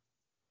hammered you.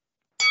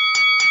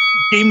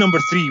 Game number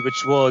 3,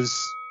 which was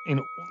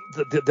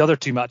the other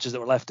two matches that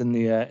were left in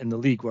the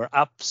league, were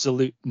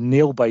absolute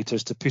nail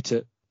biters, to put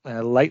it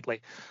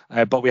lightly.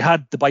 But we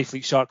had the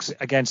Byfleet Sharks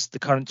against the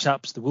current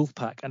champs, the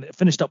Wolfpack, and it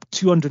finished up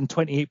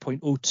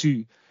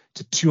 228.02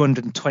 to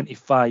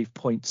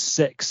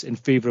 225.6 in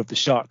favour of the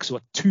Sharks. So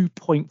a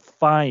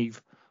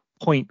 2.5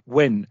 point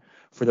win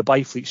for the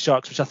Byfleet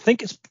Sharks, which I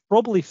think is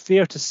probably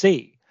fair to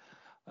say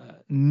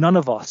none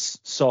of us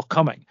saw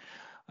coming.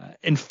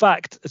 In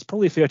fact, it's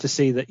probably fair to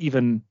say that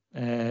even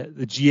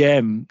the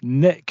GM,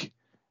 Nick,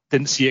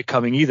 didn't see it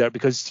coming either,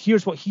 because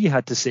here's what he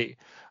had to say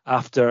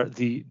after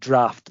the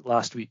draft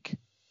last week.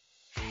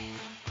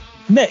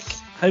 Nick,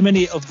 how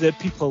many of the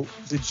people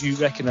did you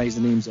recognise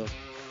the names of?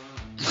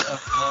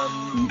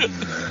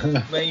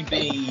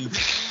 Maybe,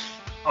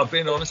 I've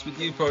been honest with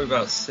you, probably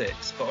about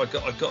 6, but I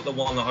got the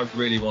one that I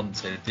really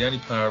wanted. The only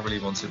player I really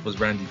wanted was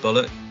Randy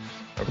Bullock.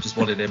 I just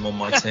wanted him on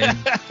my team.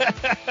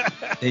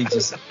 He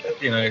just,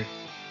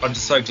 I'm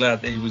just so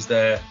glad that he was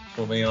there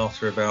for me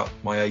after about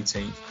my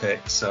 18th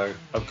pick. So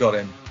I've got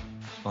him.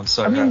 I'm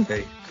so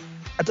happy.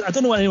 I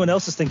don't know what anyone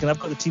else is thinking. I've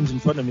got the teams in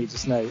front of me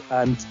just now,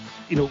 and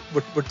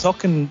we're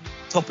talking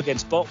top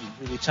against bottom,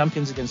 really.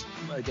 Champions against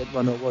not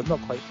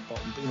quite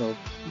bottom, but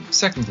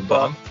second to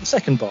bottom.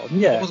 Second bottom,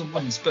 yeah. It wasn't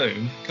wooden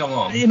spoon. Come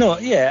on.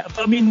 Yeah. But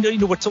I mean,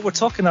 we're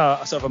talking a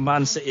sort of a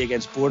Man City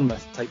against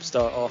Bournemouth type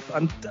start off,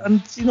 and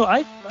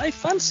I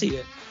fancy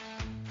it.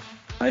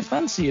 I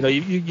fancy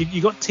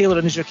you got Taylor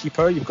in as your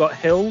keeper. You've got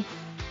Hill,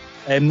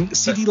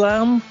 CeeDee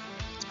Lamb,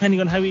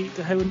 depending on how he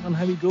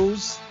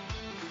goes.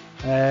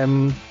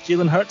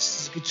 Jalen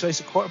Hurts is a good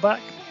choice at quarterback.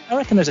 I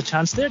reckon there's a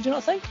chance there. Do you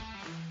not think?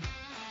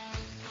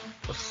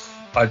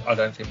 I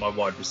don't think my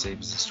wide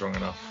receivers are strong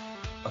enough.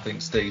 I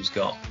think Steve's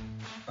got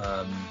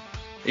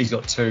he's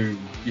got 2,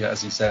 as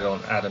he said,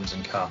 on Adams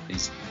and Kupp.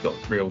 He's got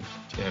real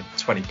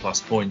 20 plus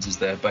pointers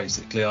there.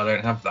 Basically, I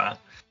don't have that.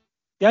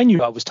 Yeah, I knew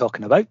what I was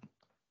talking about.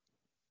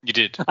 You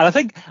did. And I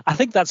think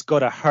that's got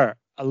to hurt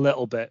a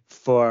little bit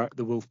for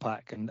the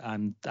Wolfpack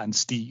and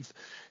Steve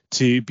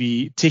to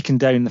be taken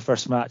down the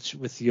first match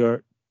with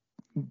your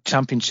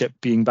championship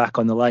being back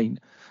on the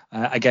line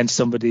against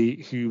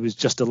somebody who was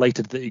just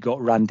delighted that he got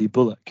Randy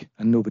Bullock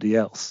and nobody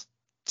else.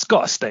 It's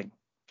got to sting.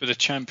 But a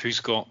champ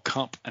who's got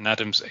Cup and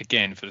Adams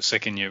again for the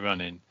second year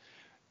running,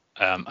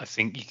 I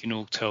think you can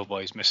all tell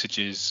by his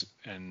messages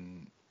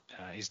and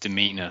his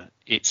demeanour,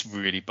 it's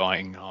really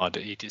biting hard.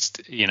 He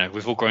just,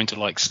 we've all grown to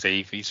like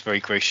Steve. He's a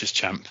very gracious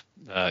champ,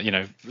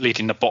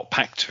 leading the bot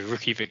pack to a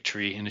rookie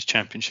victory in his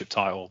championship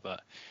title.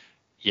 But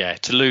yeah,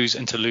 to lose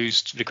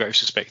with the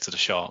greatest respect to the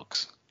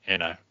Sharks,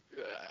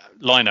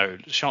 Lino,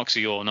 the Sharks are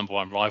your number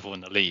one rival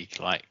in the league.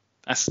 Like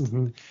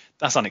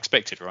that's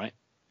unexpected, right?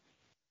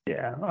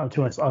 Yeah, to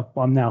be honest,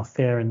 I'm now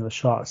fearing the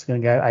Sharks are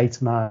going to go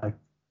 8-0.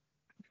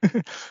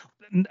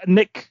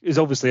 Nick is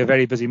obviously a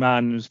very busy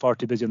man who's far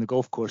too busy on the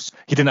golf course.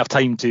 He didn't have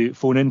time to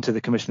phone into the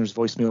Commissioner's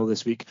voicemail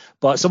this week.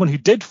 But someone who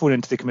did phone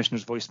into the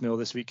Commissioner's voicemail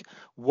this week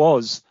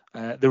was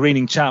the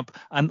reigning champ.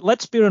 And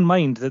let's bear in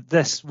mind that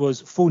this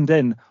was phoned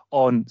in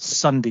on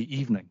Sunday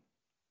evening.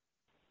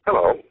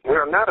 Hello, we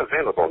are not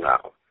available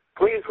now.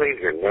 Please leave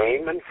your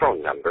name and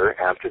phone number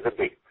after the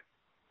beep.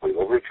 We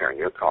will return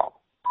your call.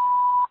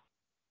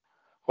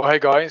 Well, hey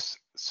guys.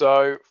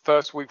 So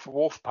first week for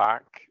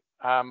Wolfpack.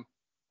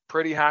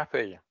 Pretty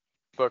happy.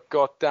 But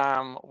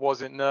goddamn,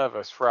 was it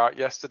nervous throughout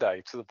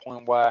yesterday to the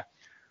point where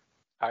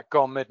at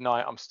gone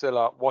midnight, I'm still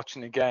up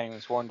watching the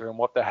games, wondering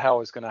what the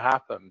hell is going to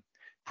happen.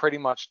 Pretty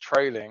much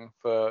trailing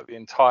for the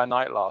entire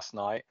night last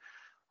night.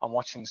 I'm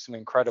watching some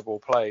incredible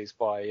plays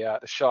by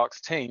the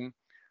Sharks team.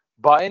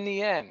 But in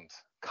the end,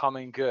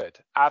 coming good.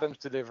 Adams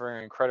delivering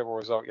an incredible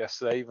result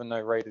yesterday, even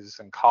though Raiders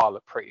and Carr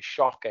look pretty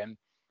shocking.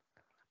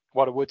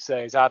 What I would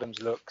say is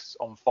Adams looks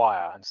on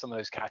fire, and some of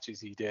those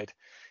catches he did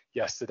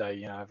yesterday,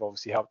 have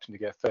obviously helped him to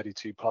get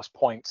 32 plus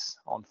points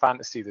on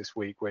fantasy this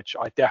week, which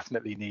I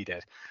definitely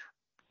needed.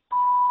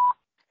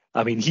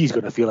 I mean, he's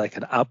going to feel like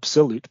an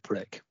absolute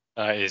prick.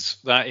 That is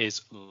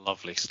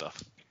lovely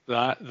stuff.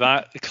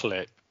 That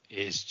clip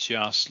is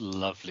just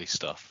lovely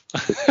stuff.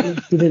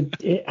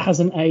 It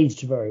hasn't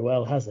aged very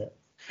well, has it?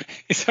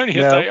 It's only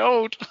a day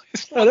old.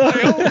 It's not a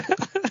day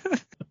old.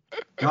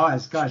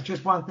 Guys,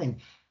 just one thing.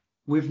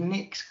 With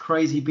Nick's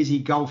crazy busy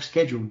golf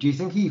schedule, do you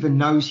think he even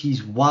knows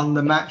he's won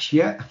the match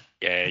yet?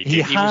 Yeah,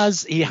 he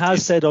has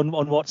said on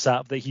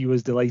WhatsApp that he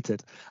was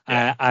delighted,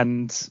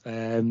 and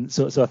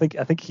so I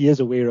think he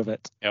is aware of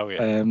it. Oh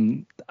yeah.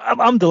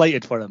 I'm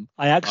delighted for him.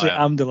 I actually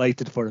am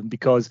delighted for him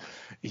because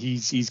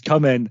he's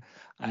come in.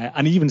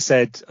 And he even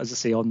said, as I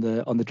say on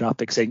the draft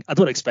pick, saying, I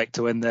don't expect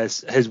to win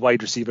this. His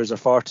wide receivers are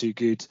far too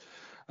good.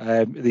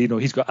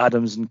 He's got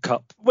Adams and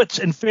Cup, which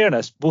in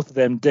fairness, both of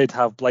them did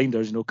have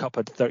blinders. Cup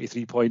had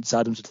 33 points,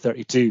 Adams had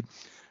 32,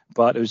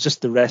 but it was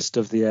just the rest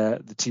of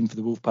the team for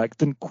the Wolfpack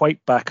didn't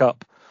quite back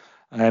up.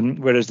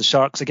 Whereas the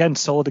Sharks, again,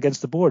 solid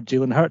against the board.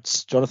 Jalen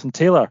Hurts, Jonathan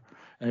Taylor,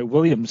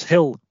 Williams,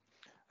 Hill,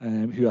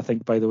 who I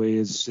think, by the way,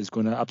 is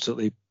going to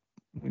absolutely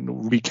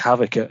wreak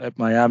havoc at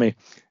Miami.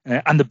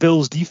 And the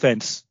Bills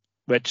defense,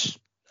 which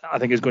I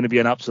think is going to be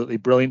an absolutely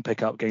brilliant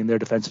pickup game, their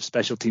defensive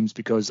special teams,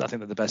 because I think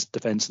they're the best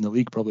defense in the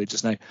league probably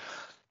just now.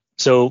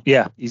 So,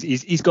 yeah,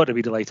 he's got to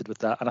be delighted with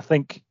that. And I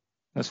think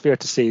that's fair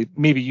to say,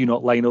 maybe you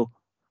not, Lino,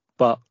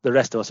 but the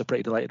rest of us are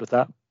pretty delighted with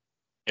that.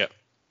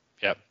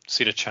 Yep.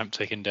 See the champ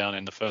taken down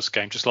in the first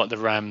game, just like the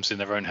Rams in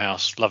their own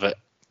house. Love it.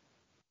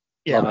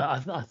 Yeah,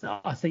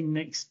 I think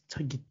Nick's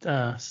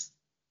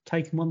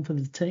taken one for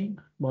the team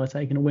by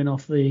taking a win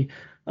off the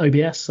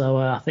OBS. So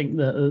I think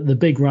the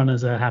big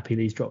runners are happy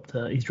that he's dropped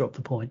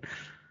the point.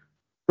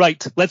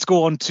 Right, let's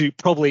go on to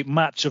probably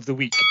match of the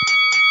week.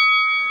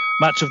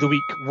 Match of the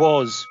week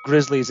was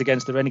Grizzlies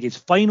against the Renegades.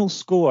 Final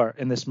score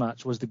in this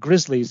match was the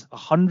Grizzlies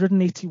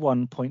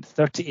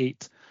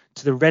 181.38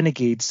 to the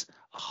Renegades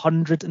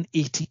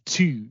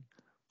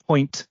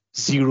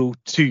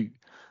 182.02.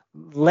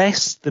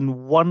 Less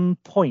than 1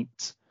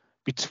 point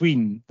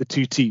between the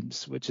two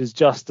teams, which is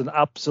just an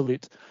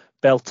absolute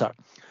belter.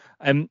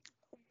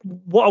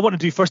 What I want to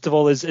do first of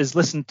all is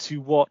listen to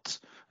what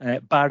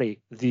Barry,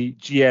 the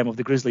GM of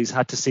the Grizzlies,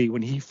 had to say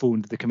when he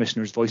phoned the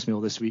Commissioner's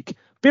voicemail this week.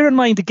 Bear in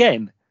mind,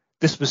 again,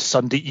 this was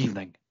Sunday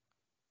evening.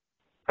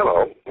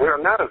 Hello, we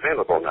are not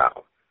available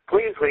now.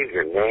 Please leave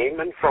your name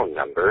and phone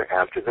number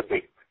after the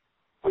beep.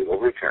 We will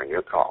return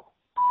your call.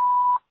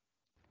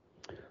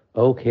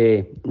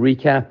 Okay,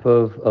 recap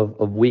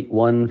of week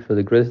one for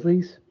the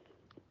Grizzlies.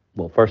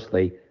 Well,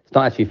 firstly, it's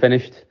not actually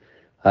finished.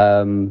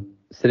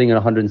 Sitting at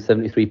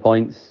 173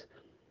 points,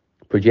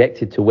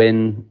 projected to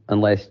win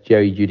unless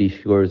Jerry Jeudy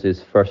scores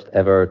his first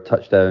ever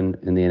touchdown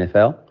in the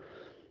NFL.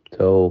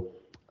 So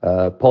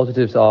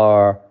positives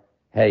are,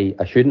 hey,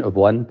 I shouldn't have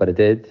won, but I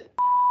did.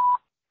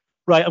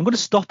 Right, I'm going to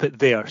stop it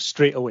there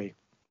straight away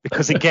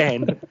because,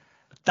 again,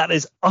 that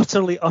is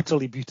utterly,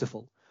 utterly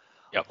beautiful.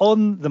 Yep.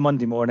 On the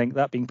Monday morning,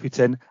 that being put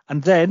in.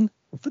 And then,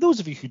 for those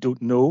of you who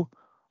don't know,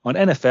 on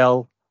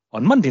NFL,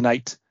 on Monday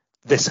night,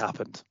 this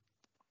happened.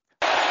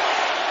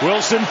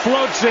 Wilson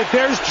floats it.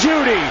 There's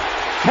Jeudy.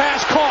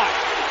 Pass caught.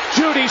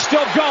 Jeudy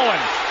still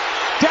going.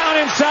 Down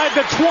inside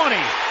the 20.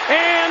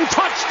 And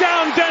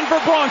touchdown,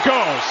 Denver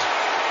Broncos.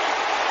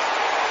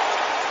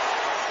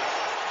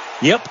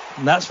 Yep,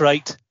 that's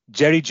right.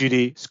 Jerry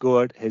Jeudy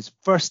scored his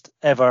first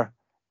ever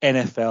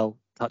NFL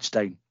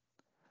touchdown.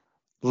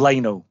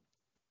 Lino,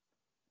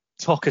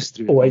 Talk us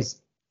through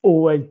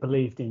Always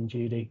believed in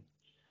Judy.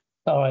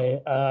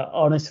 I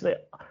honestly,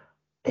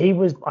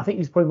 I think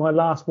he's probably my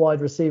last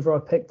wide receiver I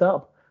picked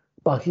up.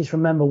 But I just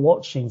remember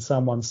watching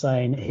someone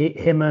saying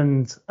him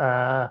and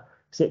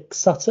is it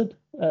Sutton?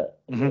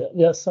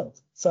 Yeah,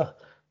 so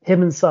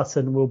him and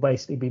Sutton will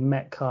basically be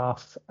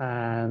Metcalf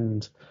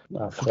and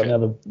I forgot the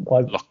other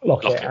wide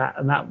Lockett.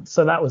 And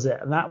that was it.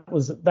 And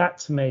that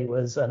to me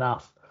was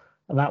enough.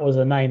 And that was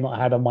a name that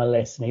I had on my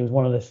list, and he was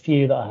one of the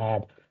few that I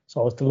had. So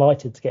I was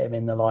delighted to get him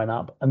in the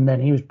lineup. And then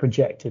he was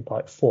projected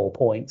like 4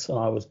 points, and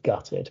I was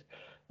gutted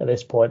at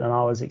this point. And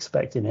I was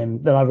expecting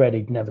him. Then I read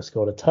he'd never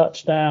scored a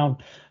touchdown.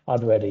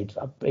 I'd read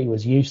he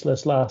was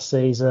useless last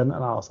season,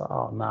 and I was like,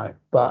 oh no.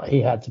 But he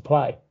had to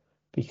play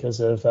because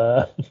of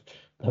the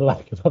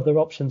lack of other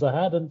options I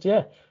had. And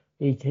yeah,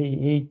 he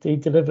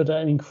delivered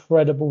an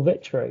incredible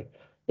victory,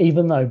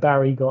 even though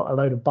Barry got a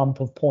load of bump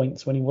of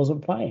points when he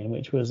wasn't playing,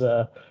 which was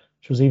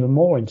even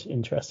more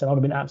interesting. I'd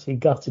have been absolutely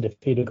gutted if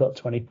he'd have got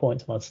 20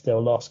 points and I'd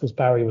still lost, because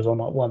Barry was on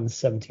like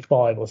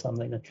 175 or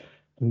something,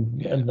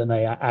 and then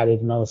they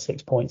added another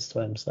 6 points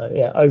to him. So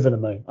yeah, over the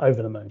moon.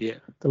 Yeah,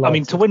 delighted. I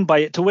mean,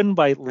 to win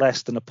by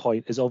less than a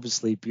point is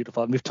obviously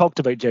beautiful, and we've talked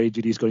about Jerry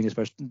Jeudy scoring his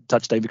first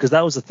touchdown because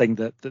that was the thing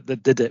that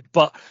did it.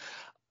 But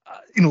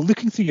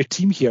looking through your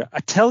team here,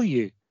 I tell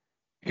you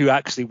who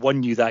actually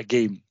won you that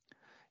game: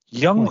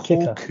 Young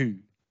Ho Koo,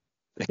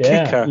 the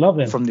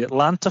kicker from the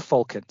Atlanta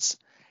Falcons.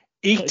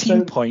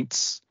 18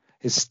 points.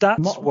 His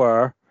stats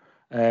were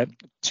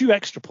 2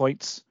 extra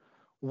points,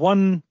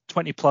 1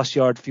 20-plus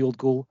yard field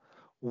goal,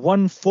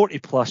 1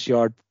 40-plus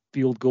yard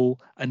field goal,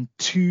 and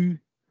 2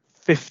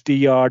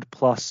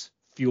 50-yard-plus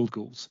field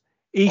goals.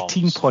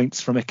 18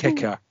 points from a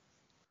kicker.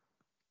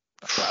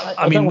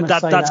 I mean,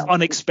 that's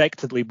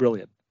unexpectedly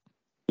brilliant.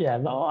 Yeah,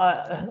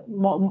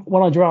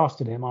 when I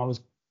drafted him, I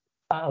was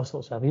sort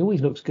of saying he always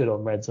looks good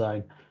on red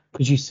zone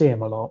because you see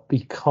him a lot,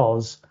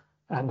 because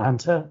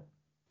Atlanta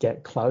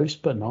get close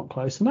but not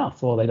close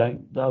enough, or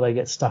they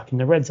get stuck in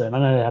the red zone. I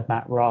know they had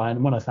Matt Ryan,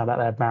 and when I found out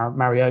they had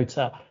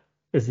Mariota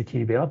as the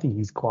QB, I think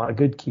he's quite a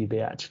good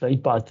QB actually,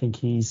 but I think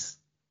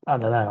I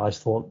don't know, I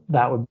just thought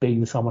that would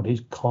be someone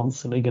who's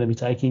constantly going to be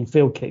taking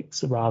field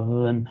kicks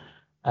rather than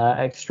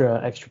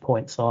extra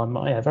points. So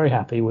I'm very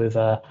happy with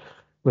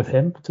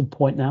him. To the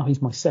point now,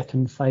 he's my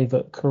second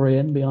favourite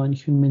Korean behind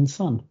Heung-min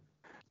Son.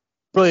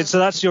 Brilliant. So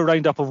that's your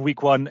roundup of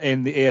week 1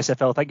 in the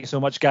ASFL. Thank you so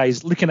much,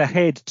 guys. Looking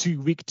ahead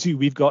to week 2,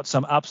 we've got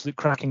some absolute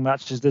cracking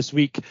matches this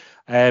week.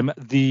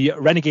 The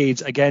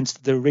Renegades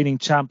against the reigning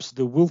champs,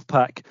 the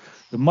Wolfpack,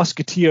 the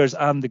Musketeers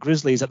and the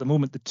Grizzlies. At the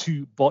moment, the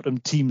 2 bottom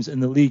teams in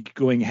the league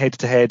going head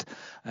to head.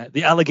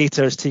 The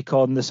Alligators take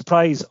on the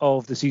surprise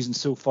of the season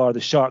so far,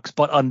 the Sharks,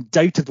 but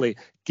undoubtedly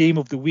game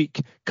of the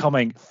week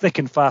coming thick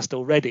and fast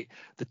already.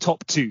 The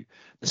top 2,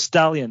 the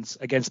Stallions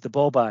against the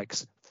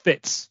Ballbags.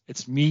 Fitz,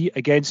 it's me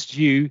against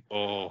you.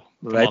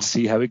 Let's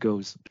see how it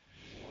goes.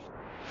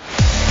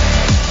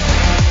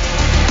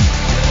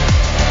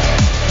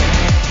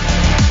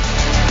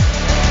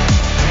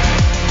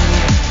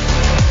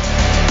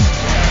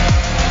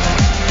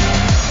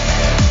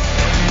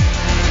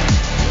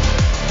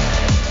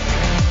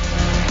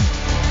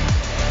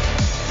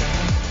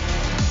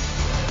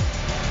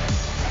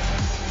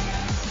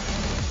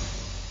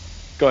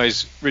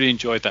 Guys, really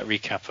enjoyed that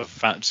recap of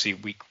Fantasy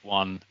Week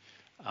 1.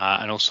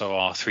 And also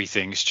our 3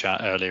 things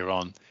chat earlier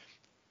on.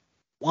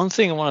 One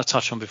thing I want to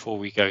touch on before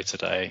we go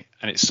today,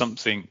 and it's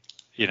something,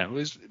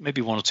 there's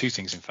maybe 1 or 2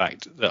 things, in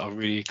fact, that I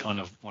really kind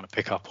of want to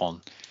pick up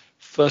on.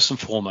 First and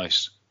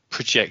foremost,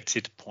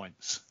 projected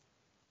points.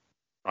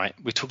 Right?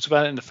 We talked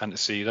about it in the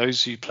fantasy.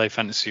 Those who play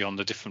fantasy on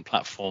the different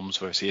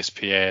platforms, whether it's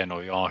ESPN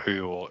or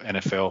Yahoo or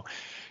NFL,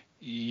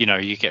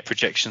 you get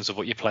projections of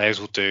what your players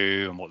will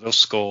do and what they'll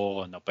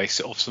score, and they'll base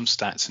it off some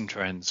stats and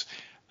trends.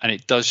 And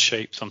it does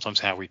shape sometimes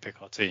how we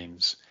pick our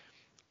teams.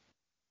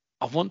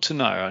 I want to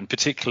know, and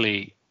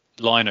particularly,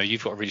 Lionel,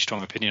 you've got a really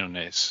strong opinion on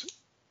this,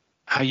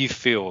 how you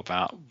feel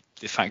about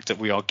the fact that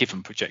we are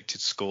given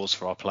projected scores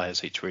for our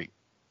players each week.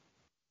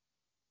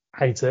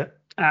 Hate it.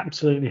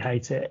 Absolutely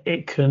hate it.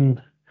 It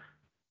can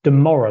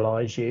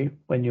demoralise you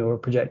when you're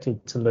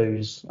projected to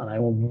lose,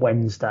 on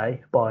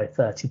Wednesday by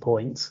 30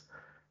 points.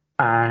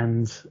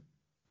 And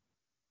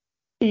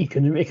it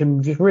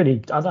can just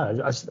really, I don't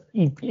know,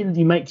 it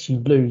makes you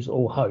lose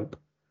all hope.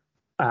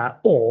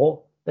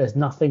 Or there's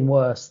nothing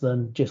worse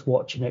than just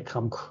watching it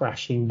come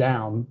crashing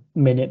down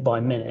minute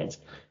by minute.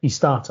 You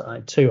start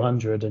at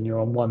 200 and you're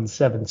on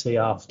 170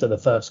 after the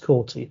first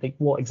quarter. You think,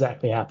 what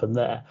exactly happened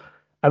there?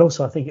 And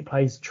also, I think it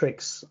plays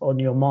tricks on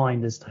your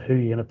mind as to who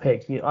you're going to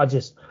pick. I'd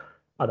just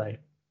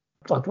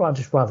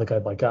rather go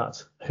by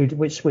gut.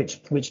 Which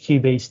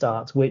QB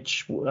starts,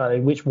 which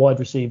wide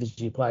receivers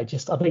do you play? I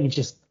think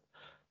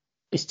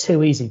it's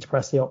too easy to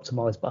press the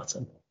optimize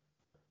button.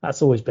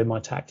 That's always been my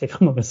tactic.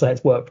 I'm not going to say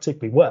it's worked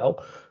particularly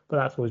well, but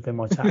that's always been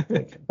my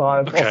tactic.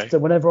 But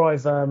whenever I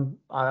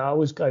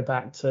always go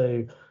back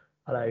to,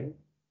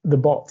 the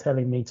bot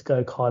telling me to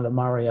go Kyler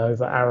Murray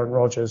over Aaron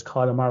Rodgers.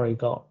 Kyler Murray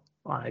got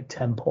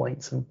 10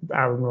 points and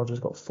Aaron Rodgers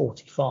got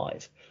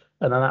 45.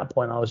 And at that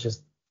point, I was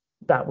just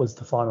that was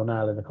the final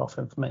nail in the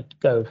coffin for me.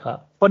 Go with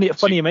that.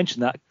 Funny you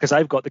mentioned that, because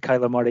I've got the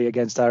Kyler Murray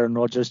against Aaron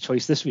Rodgers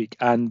choice this week,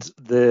 and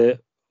the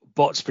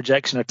bots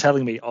projection are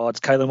telling me, it's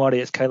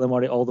Kyler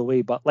Murray all the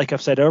way. But like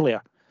I've said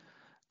earlier,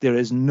 there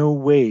is no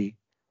way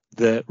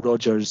that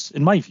Rodgers,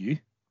 in my view,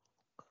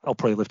 I'll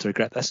probably live to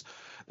regret this,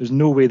 there's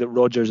no way that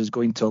Rodgers is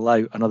going to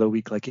allow another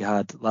week like he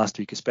had last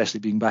week, especially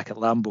being back at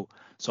Lambeau.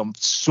 So I'm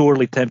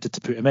sorely tempted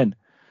to put him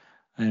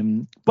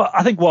in. But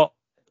I think what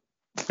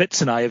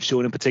Fitz and I have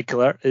shown in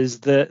particular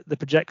is that the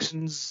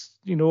projections,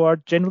 are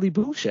generally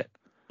bullshit.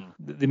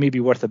 They may be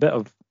worth a bit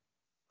of,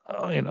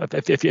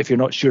 if you're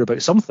not sure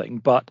about something.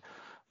 But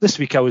this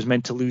week I was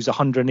meant to lose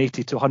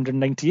 180 to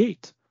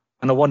 198,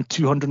 and I won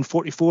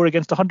 244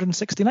 against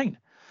 169.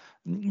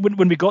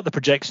 When we got the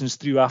projections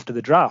through after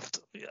the draft,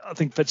 I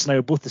think Fitz and I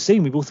were both the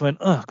same. We both went,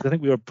 because I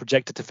think we were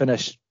projected to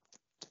finish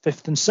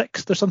 5th and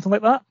 6th or something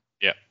like that.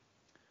 Yeah.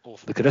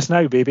 Awful. Look at us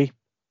now, baby.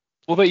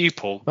 What about you,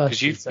 Paul?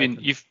 Because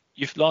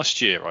you've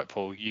last year, right,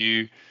 Paul?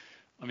 I'm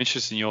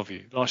interested in your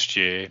view. Last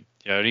year,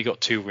 you only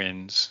got 2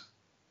 wins,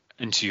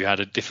 and so you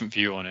had a different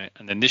view on it.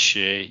 And then this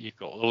year, you've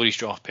got all these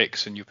draft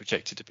picks, and you're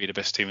projected to be the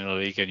best team in the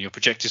league, and your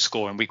projected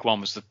score in week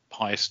 1 was the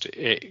highest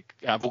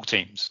out of all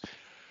teams.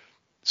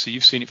 So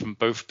you've seen it from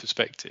both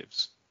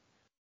perspectives.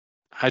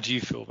 How do you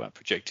feel about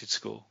projected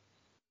score?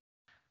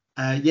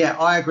 Yeah,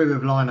 I agree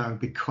with Lino,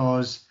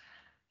 because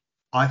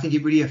I think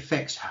it really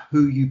affects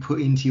who you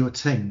put into your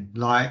team.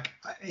 Like,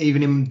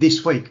 even in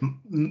this week,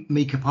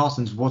 Micah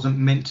Parsons wasn't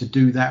meant to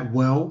do that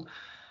well,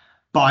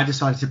 but I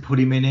decided to put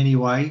him in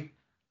anyway.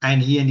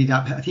 And he ended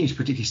up, I think he was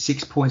predicted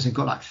 6 points and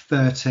got like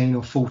 13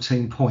 or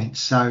 14 points.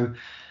 So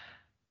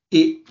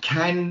it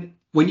can,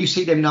 when you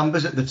see them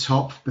numbers at the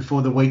top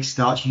before the week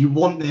starts, you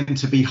want them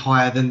to be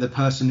higher than the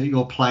person that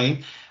you're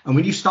playing. And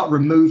when you start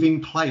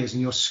removing players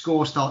and your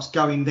score starts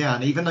going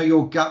down, even though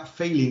your gut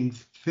feeling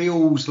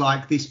feels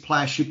like this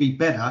player should be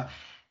better,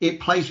 it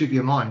plays with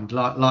your mind,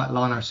 like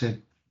Lino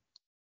said.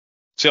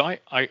 So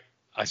I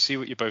see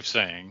what you're both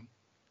saying,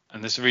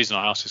 and there's a reason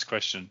I asked this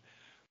question,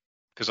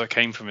 because I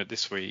came from it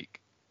this week.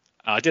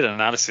 I did an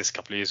analysis a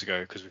couple of years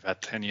ago, because we've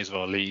had 10 years of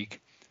our league.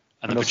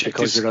 And that's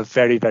because you're a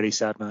very, very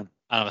sad man.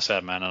 I'm a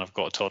sad man, and I've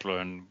got a toddler,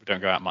 and we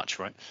don't go out much,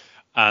 right?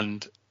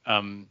 And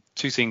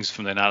 2 things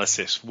from the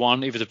analysis.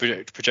 One, either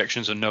the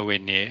projections are nowhere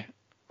near,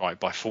 right,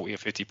 by 40 or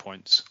 50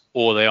 points,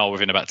 or they are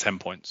within about 10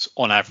 points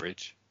on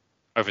average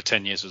over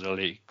 10 years of the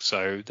league.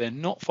 So they're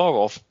not far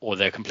off, or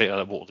they're completely out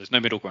of the wall. There's no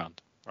middle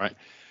ground, right?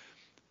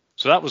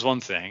 So that was one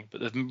thing.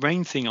 But the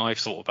main thing I've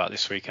thought about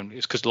this week, and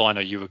it's because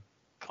Lino, you were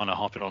kind of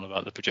harping on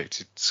about the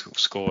projected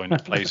score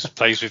and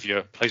plays with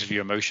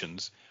your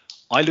emotions.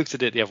 I looked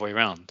at it the other way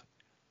around.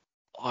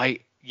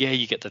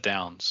 You get the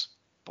downs,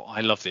 but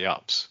I love the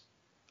ups.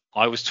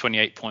 I was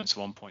 28 points at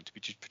one point to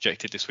be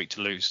projected this week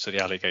to lose to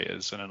the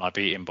Alligators, and then I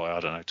beat him by,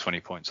 20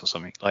 points or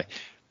something. Like,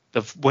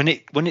 when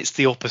it's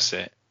the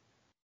opposite,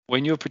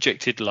 when you're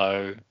projected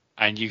low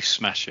and you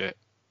smash it,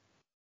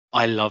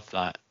 I love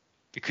that,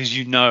 because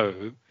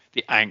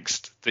the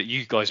angst that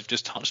you guys have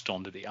just touched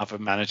on, that the other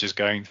managers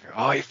going through.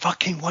 Oh, you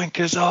fucking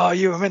wankers! Oh,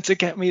 you were meant to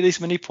get me this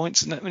many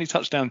points and that many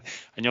touchdowns,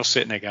 and you're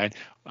sitting there going,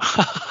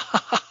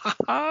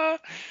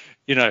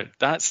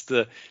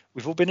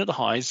 we've all been at the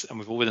highs and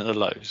we've all been at the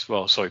lows.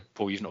 Well, sorry,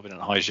 Paul, you've not been at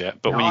the highs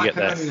yet, but when you get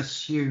there, I can only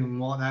assume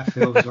what that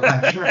feels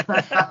like.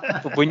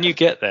 But when you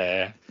get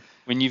there,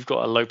 when you've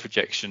got a low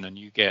projection and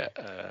you get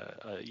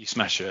you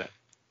smash it,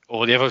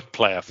 or the other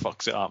player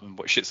fucks it up and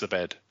shits the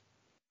bed,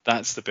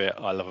 that's the bit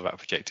I love about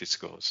projected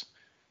scores.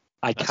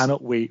 I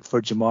cannot wait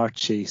for Jamar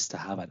Chase to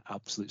have an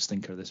absolute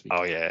stinker this week.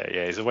 Oh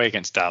yeah, he's away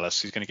against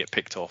Dallas. He's going to get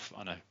picked off,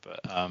 I know,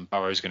 but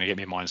Burrow's going to get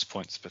me minus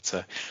points.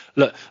 But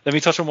look, let me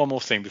touch on one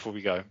more thing before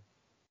we go,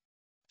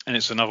 and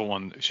it's another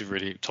one which is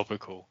really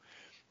topical.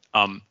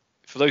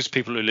 For those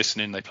people who are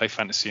listening, they play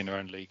fantasy in their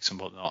own leagues and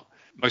whatnot.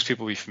 Most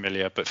people will be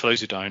familiar, but for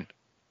those who don't,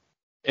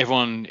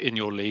 everyone in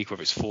your league,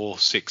 whether it's 4,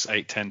 6,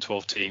 8, 10,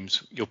 12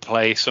 teams, you'll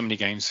play so many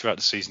games throughout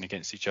the season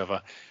against each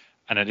other,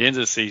 and at the end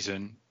of the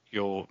season,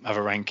 you'll have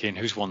a ranking,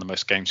 who's won the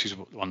most games, who's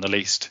won the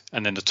least,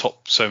 and then the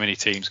top so many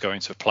teams go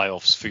into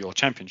playoffs for your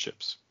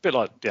championships. A bit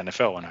like the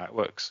NFL and how it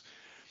works.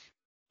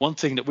 One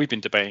thing that we've been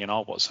debating in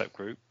our WhatsApp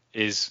group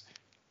is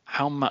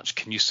how much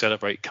can you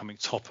celebrate coming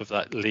top of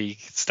that league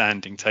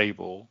standing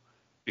table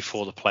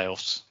before the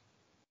playoffs?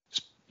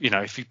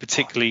 If you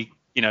particularly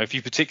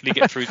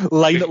get through.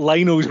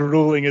 Lino's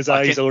rolling his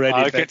eyes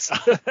already.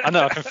 I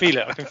know, I can feel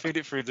it. I can feel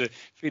it through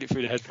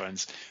the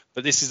headphones.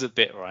 But this is a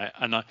bit, right,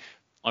 and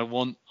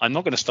I'm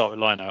not going to start with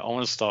Lino. I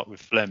want to start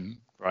with Flem,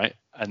 right?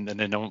 And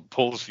then I want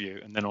Paul's view,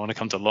 and then I want to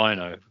come to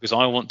Lino, because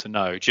I want to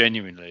know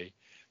genuinely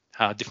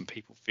how different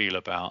people feel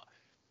about,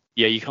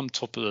 you come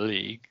top of the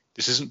league.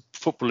 This isn't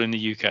football in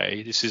the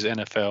UK. This is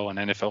NFL and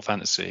NFL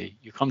fantasy.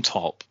 You come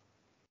top,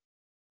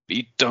 but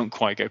you don't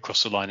quite get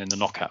across the line in the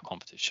knockout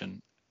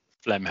competition.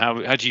 Flem, how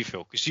do you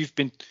feel? Because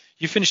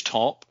you finished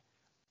top.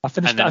 I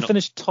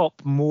finished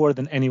top more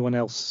than anyone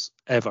else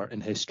ever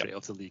in history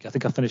of the league. I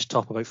think I finished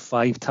top about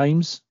 5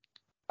 times.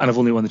 And I've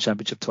only won the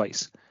championship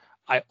twice.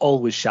 I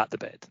always shat the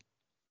bed.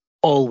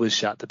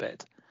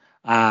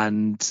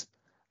 and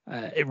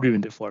it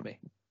ruined it for me.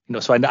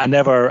 So I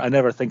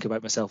never think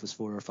about myself as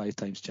 4 or 5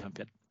 times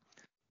champion.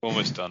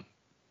 Almost done.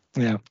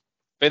 Yeah.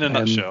 In a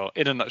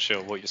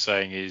nutshell, what you're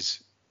saying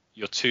is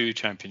your 2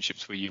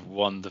 championships where you've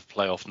won the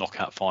playoff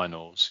knockout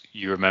finals.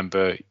 You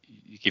remember,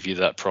 you give you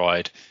that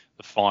pride.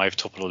 The 5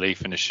 top of the league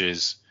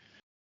finishes,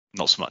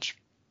 not so much.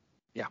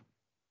 Yeah.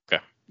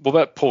 Okay. What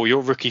about Paul? You're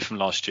a rookie from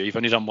last year. You've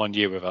only done 1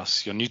 year with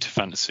us. You're new to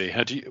fantasy.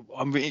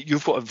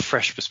 You've got a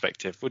fresh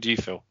perspective. What do you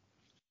feel?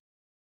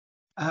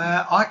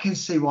 I can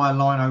see why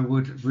Lino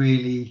would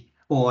really,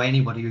 or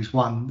anybody who's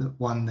won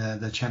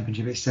the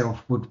championship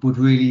itself would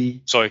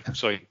really. Sorry,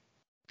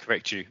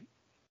 correct you.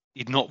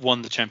 He'd not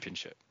won the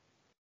championship.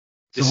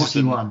 So what's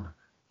he won?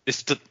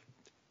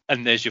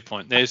 And there's your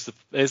point. There's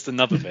the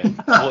nub of it.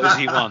 What has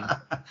he won?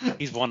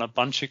 He's won a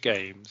bunch of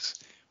games.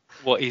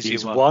 What is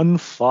He's he won? won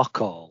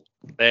fuck all.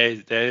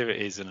 There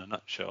it is in a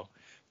nutshell.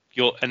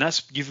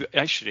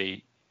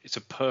 It's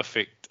a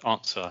perfect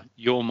answer.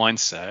 Your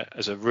mindset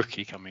as a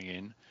rookie coming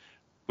in.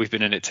 We've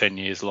been in it 10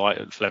 years.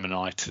 Flem and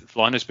I.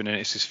 Lino's been in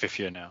it. It's his 5th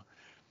year now.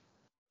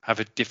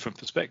 Have a different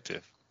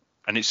perspective,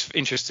 and it's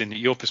interesting that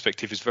your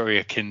perspective is very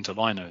akin to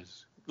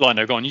Lino's.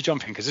 Lino, go on, you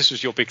jump in because this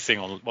was your big thing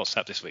on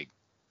WhatsApp this week.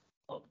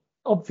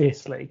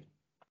 Obviously,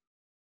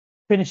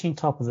 finishing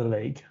top of the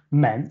league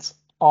meant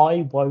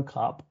I woke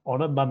up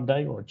on a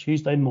Monday or a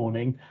Tuesday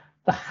morning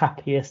the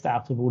happiest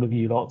out of all of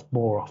you lot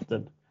more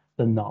often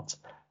than not.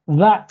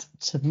 That,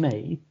 to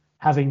me,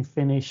 having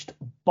finished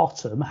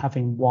bottom,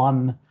 having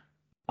won,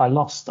 I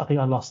think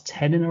I lost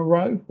 10 in a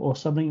row or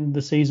something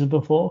the season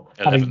before,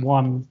 11. having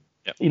won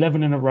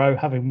 11 in a row,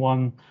 having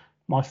won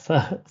my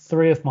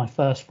 3 of my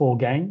first 4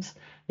 games.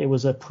 It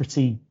was a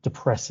pretty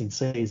depressing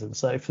season.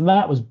 So for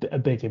that was a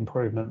big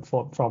improvement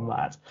from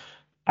that.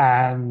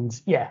 And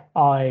yeah,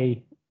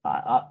 I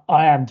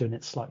am doing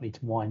it slightly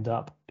to wind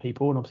up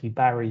people. And obviously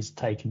Barry's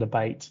taken the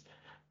bait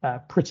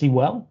pretty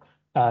well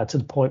to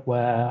the point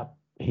where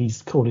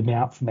he's calling me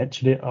out for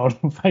mentioning it on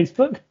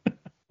Facebook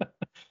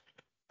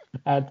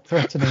and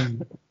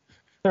threatening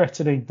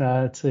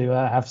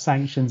to have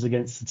sanctions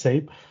against the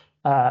team.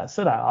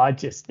 So no, I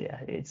just,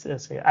 it's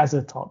as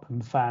a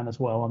Tottenham fan as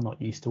well, I'm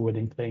not used to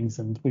winning things,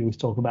 and we always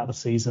talk about the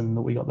season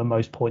that we got the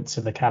most points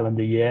in the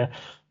calendar year,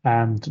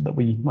 and that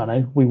we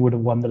would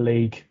have won the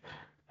league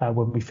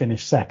when we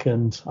finished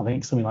second. I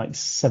think something like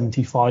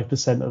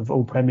 75% of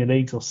all Premier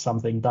Leagues or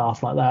something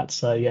daft like that.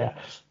 So yeah,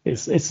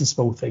 it's the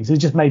small things. It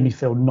just made me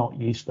feel not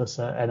useless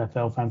at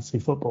NFL fantasy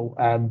football,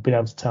 and being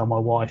able to tell my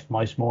wife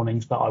most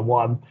mornings that I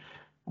won.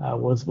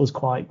 Was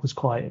quite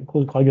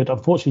good.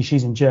 Unfortunately,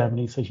 she's in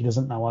Germany, so she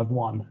doesn't know I've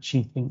won.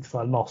 She thinks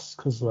I lost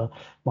because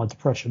my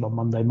depression on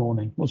Monday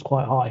morning was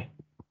quite high.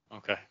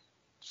 Okay,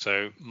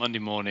 so Monday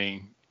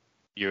morning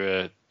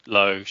you're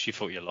low. She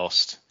thought you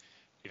lost.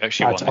 You've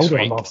actually won this week.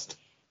 I lost.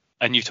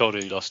 And you told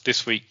her you lost.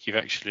 This week you've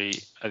actually,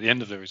 at the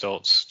end of the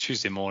results,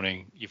 Tuesday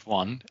morning, you've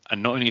won.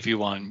 And not only have you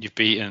won, you've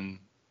beaten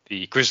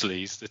the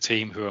Grizzlies, the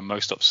team who are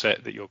most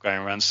upset that you're going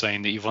around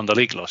saying that you've won the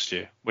league last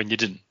year when you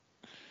didn't.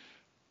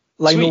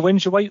 Lionel,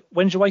 when's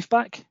your wife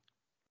back?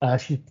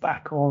 She's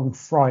back on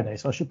Friday,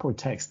 so I should probably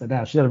text her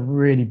now. She's had a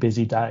really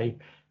busy day.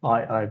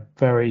 I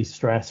very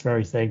stressed,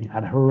 very thing.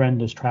 Had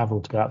horrendous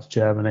travel to go out to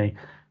Germany.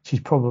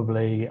 She's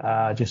probably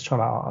just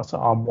trying to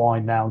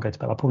unwind now and go to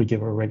bed. I'll probably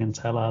give her a ring and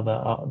tell her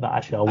that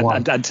actually I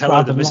won. And tell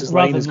her that Mrs.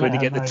 Lane is going to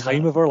get the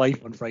time of her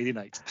life on Friday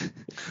night.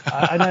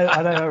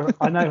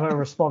 I know her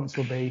response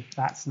will be,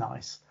 "That's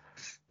nice."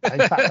 In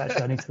fact,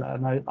 actually, I need to let her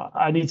know.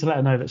 I need to let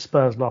her know that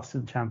Spurs lost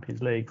in the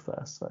Champions League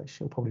first, so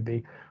she'll probably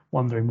be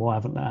wondering why I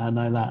haven't let her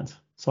know that.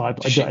 So I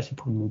do actually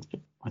probably need to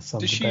get my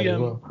son to bed as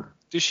well.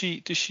 Does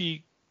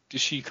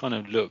she kind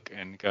of look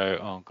and go,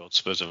 "Oh God,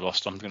 Spurs have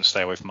lost. I'm going to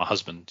stay away from my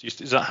husband"?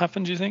 Does that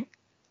happen? Do you think?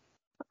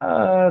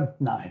 No.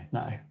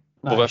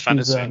 What about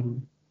fantasy?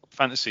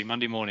 Fantasy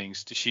Monday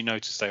mornings. Does she know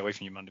to stay away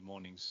from you Monday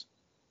mornings?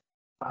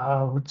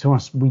 To be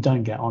honest, we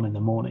don't get on in the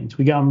mornings.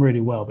 We get on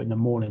really well, but in the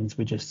mornings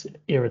we just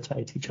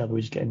irritate each other. We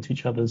just get into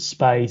each other's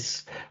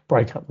space,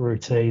 break up the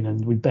routine,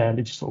 and we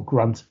barely just sort of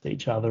grunt at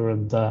each other.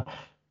 And that's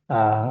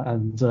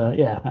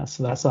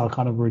our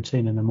kind of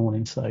routine in the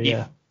morning. So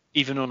yeah.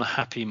 Even on a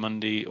happy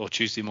Monday or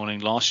Tuesday morning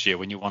last year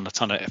when you won a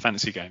ton of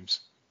fantasy games.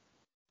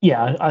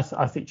 Yeah,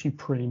 I think she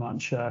pretty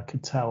much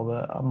could tell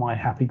that my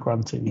happy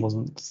grunting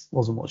wasn't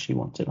what she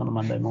wanted on a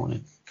Monday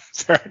morning.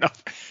 Fair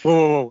enough.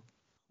 Whoa.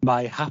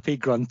 My happy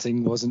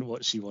grunting wasn't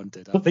what she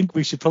wanted. I think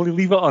we should probably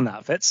leave it on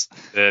that, Fitz.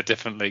 Yeah,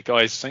 definitely.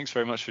 Guys, thanks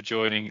very much for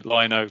joining.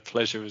 Lino,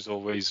 pleasure as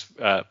always.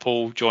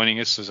 Paul joining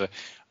us as a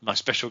nice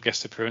special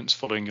guest appearance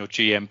following your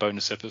GM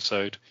bonus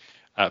episode.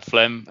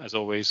 Flem, as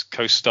always,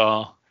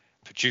 co-star,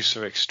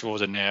 producer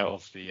extraordinaire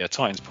of the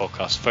Titans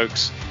podcast.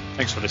 Folks,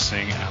 thanks for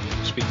listening, and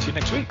we'll speak to you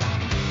next week.